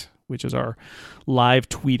Event, which is our live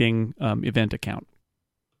tweeting event account.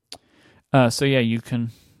 So yeah, you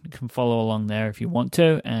can follow along there if you want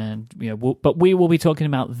to, and but we will be talking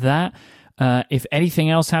about that. If anything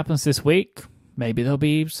else happens this week. Maybe there'll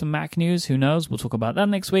be some Mac news. Who knows? We'll talk about that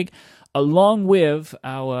next week, along with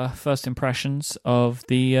our first impressions of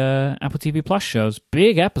the Apple TV Plus shows.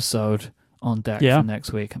 Big episode on deck for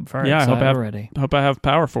next week. I'm very excited already. Hope I have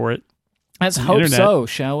power for it. Let's hope so,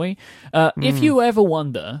 shall we? If you ever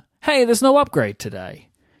wonder, hey, there's no upgrade today.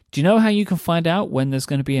 Do you know how you can find out when there's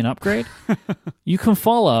going to be an upgrade? You can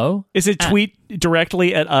follow... Is it tweet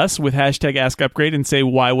directly at us with hashtag AskUpgrade and say,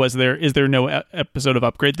 is there no episode of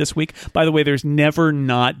Upgrade this week? By the way, there's never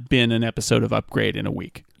not been an episode of Upgrade in a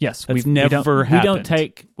week. Yes. That's never happened. We don't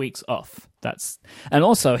take weeks off. And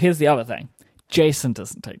also, here's the other thing. Jason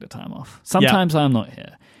doesn't take the time off. Sometimes I'm not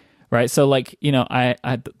here. Right, so I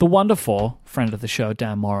the wonderful friend of the show,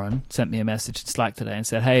 Dan Morin, sent me a message in Slack today and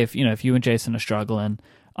said, hey, if you and Jason are struggling...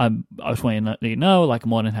 I was wanting to let you know, I'm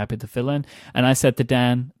more than happy to fill in. And I said to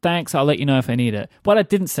Dan, thanks, I'll let you know if I need it. What I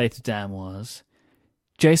didn't say to Dan was,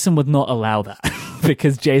 Jason would not allow that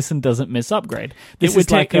because Jason doesn't miss Upgrade. It would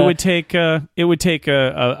take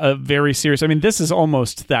a very serious... I mean, this is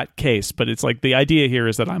almost that case, but it's like the idea here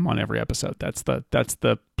is that I'm on every episode. That's the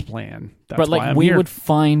plan. That's why I'm here. Would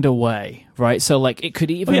find a way, right? So it could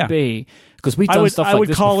even be... Because we've done stuff like this I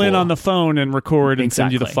would call before. in on the phone and record and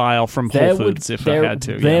send you the file from Whole Foods if I had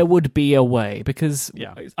to. There would be a way because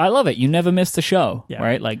I love it. You never miss the show,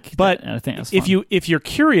 right? But I think that's fun. if you're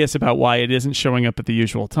curious about why it isn't showing up at the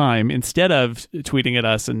usual time, instead of tweeting at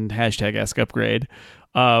us and hashtag AskUpgrade,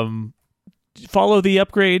 follow the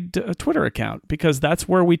Upgrade Twitter account because that's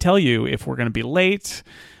where we tell you if we're going to be late.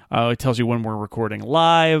 It tells you when we're recording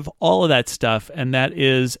live, all of that stuff, and that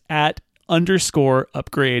is at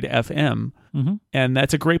 _upgrade FM. Mm-hmm. And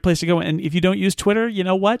that's a great place to go. And if you don't use Twitter, you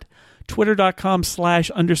know what?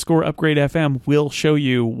 Twitter.com/_upgrade FM will show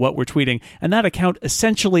you what we're tweeting. And that account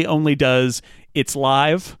essentially only does it's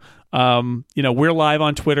live. We're live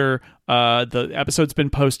on Twitter. The episode's been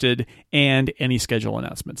posted and any schedule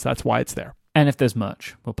announcements. That's why it's there. And if there's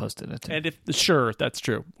merch, we'll post it. And sure, that's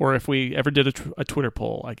true. Or if we ever did a Twitter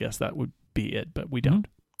poll, I guess that would be it, but we don't.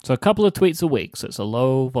 Mm-hmm. So a couple of tweets a week, so it's a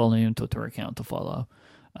low-volume Twitter account to follow.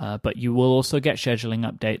 But you will also get scheduling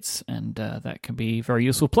updates, and that can be very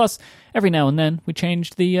useful. Plus, every now and then, we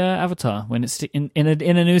change the avatar when it's in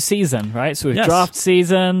a new season, right? So with draft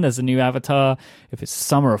season, there's a new avatar. If it's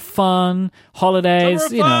summer of fun, holidays,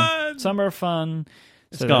 summer of fun.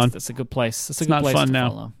 It's gone. That's a good place. It's not place fun to now.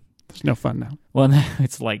 follow. There's no fun now. Well,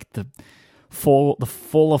 it's like the fall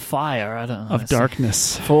of fire. I don't know. Of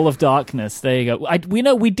darkness. Fall of darkness. There you go.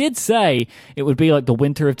 We did say it would be like the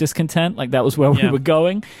winter of discontent. Like that was where we were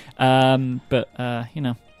going. But there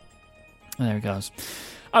it goes.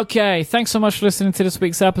 Okay. Thanks so much for listening to this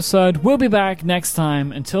week's episode. We'll be back next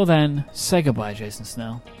time. Until then, say goodbye, Jason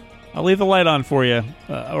Snell. I'll leave the light on for you,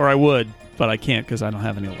 or I would, but I can't because I don't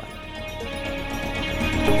have any light.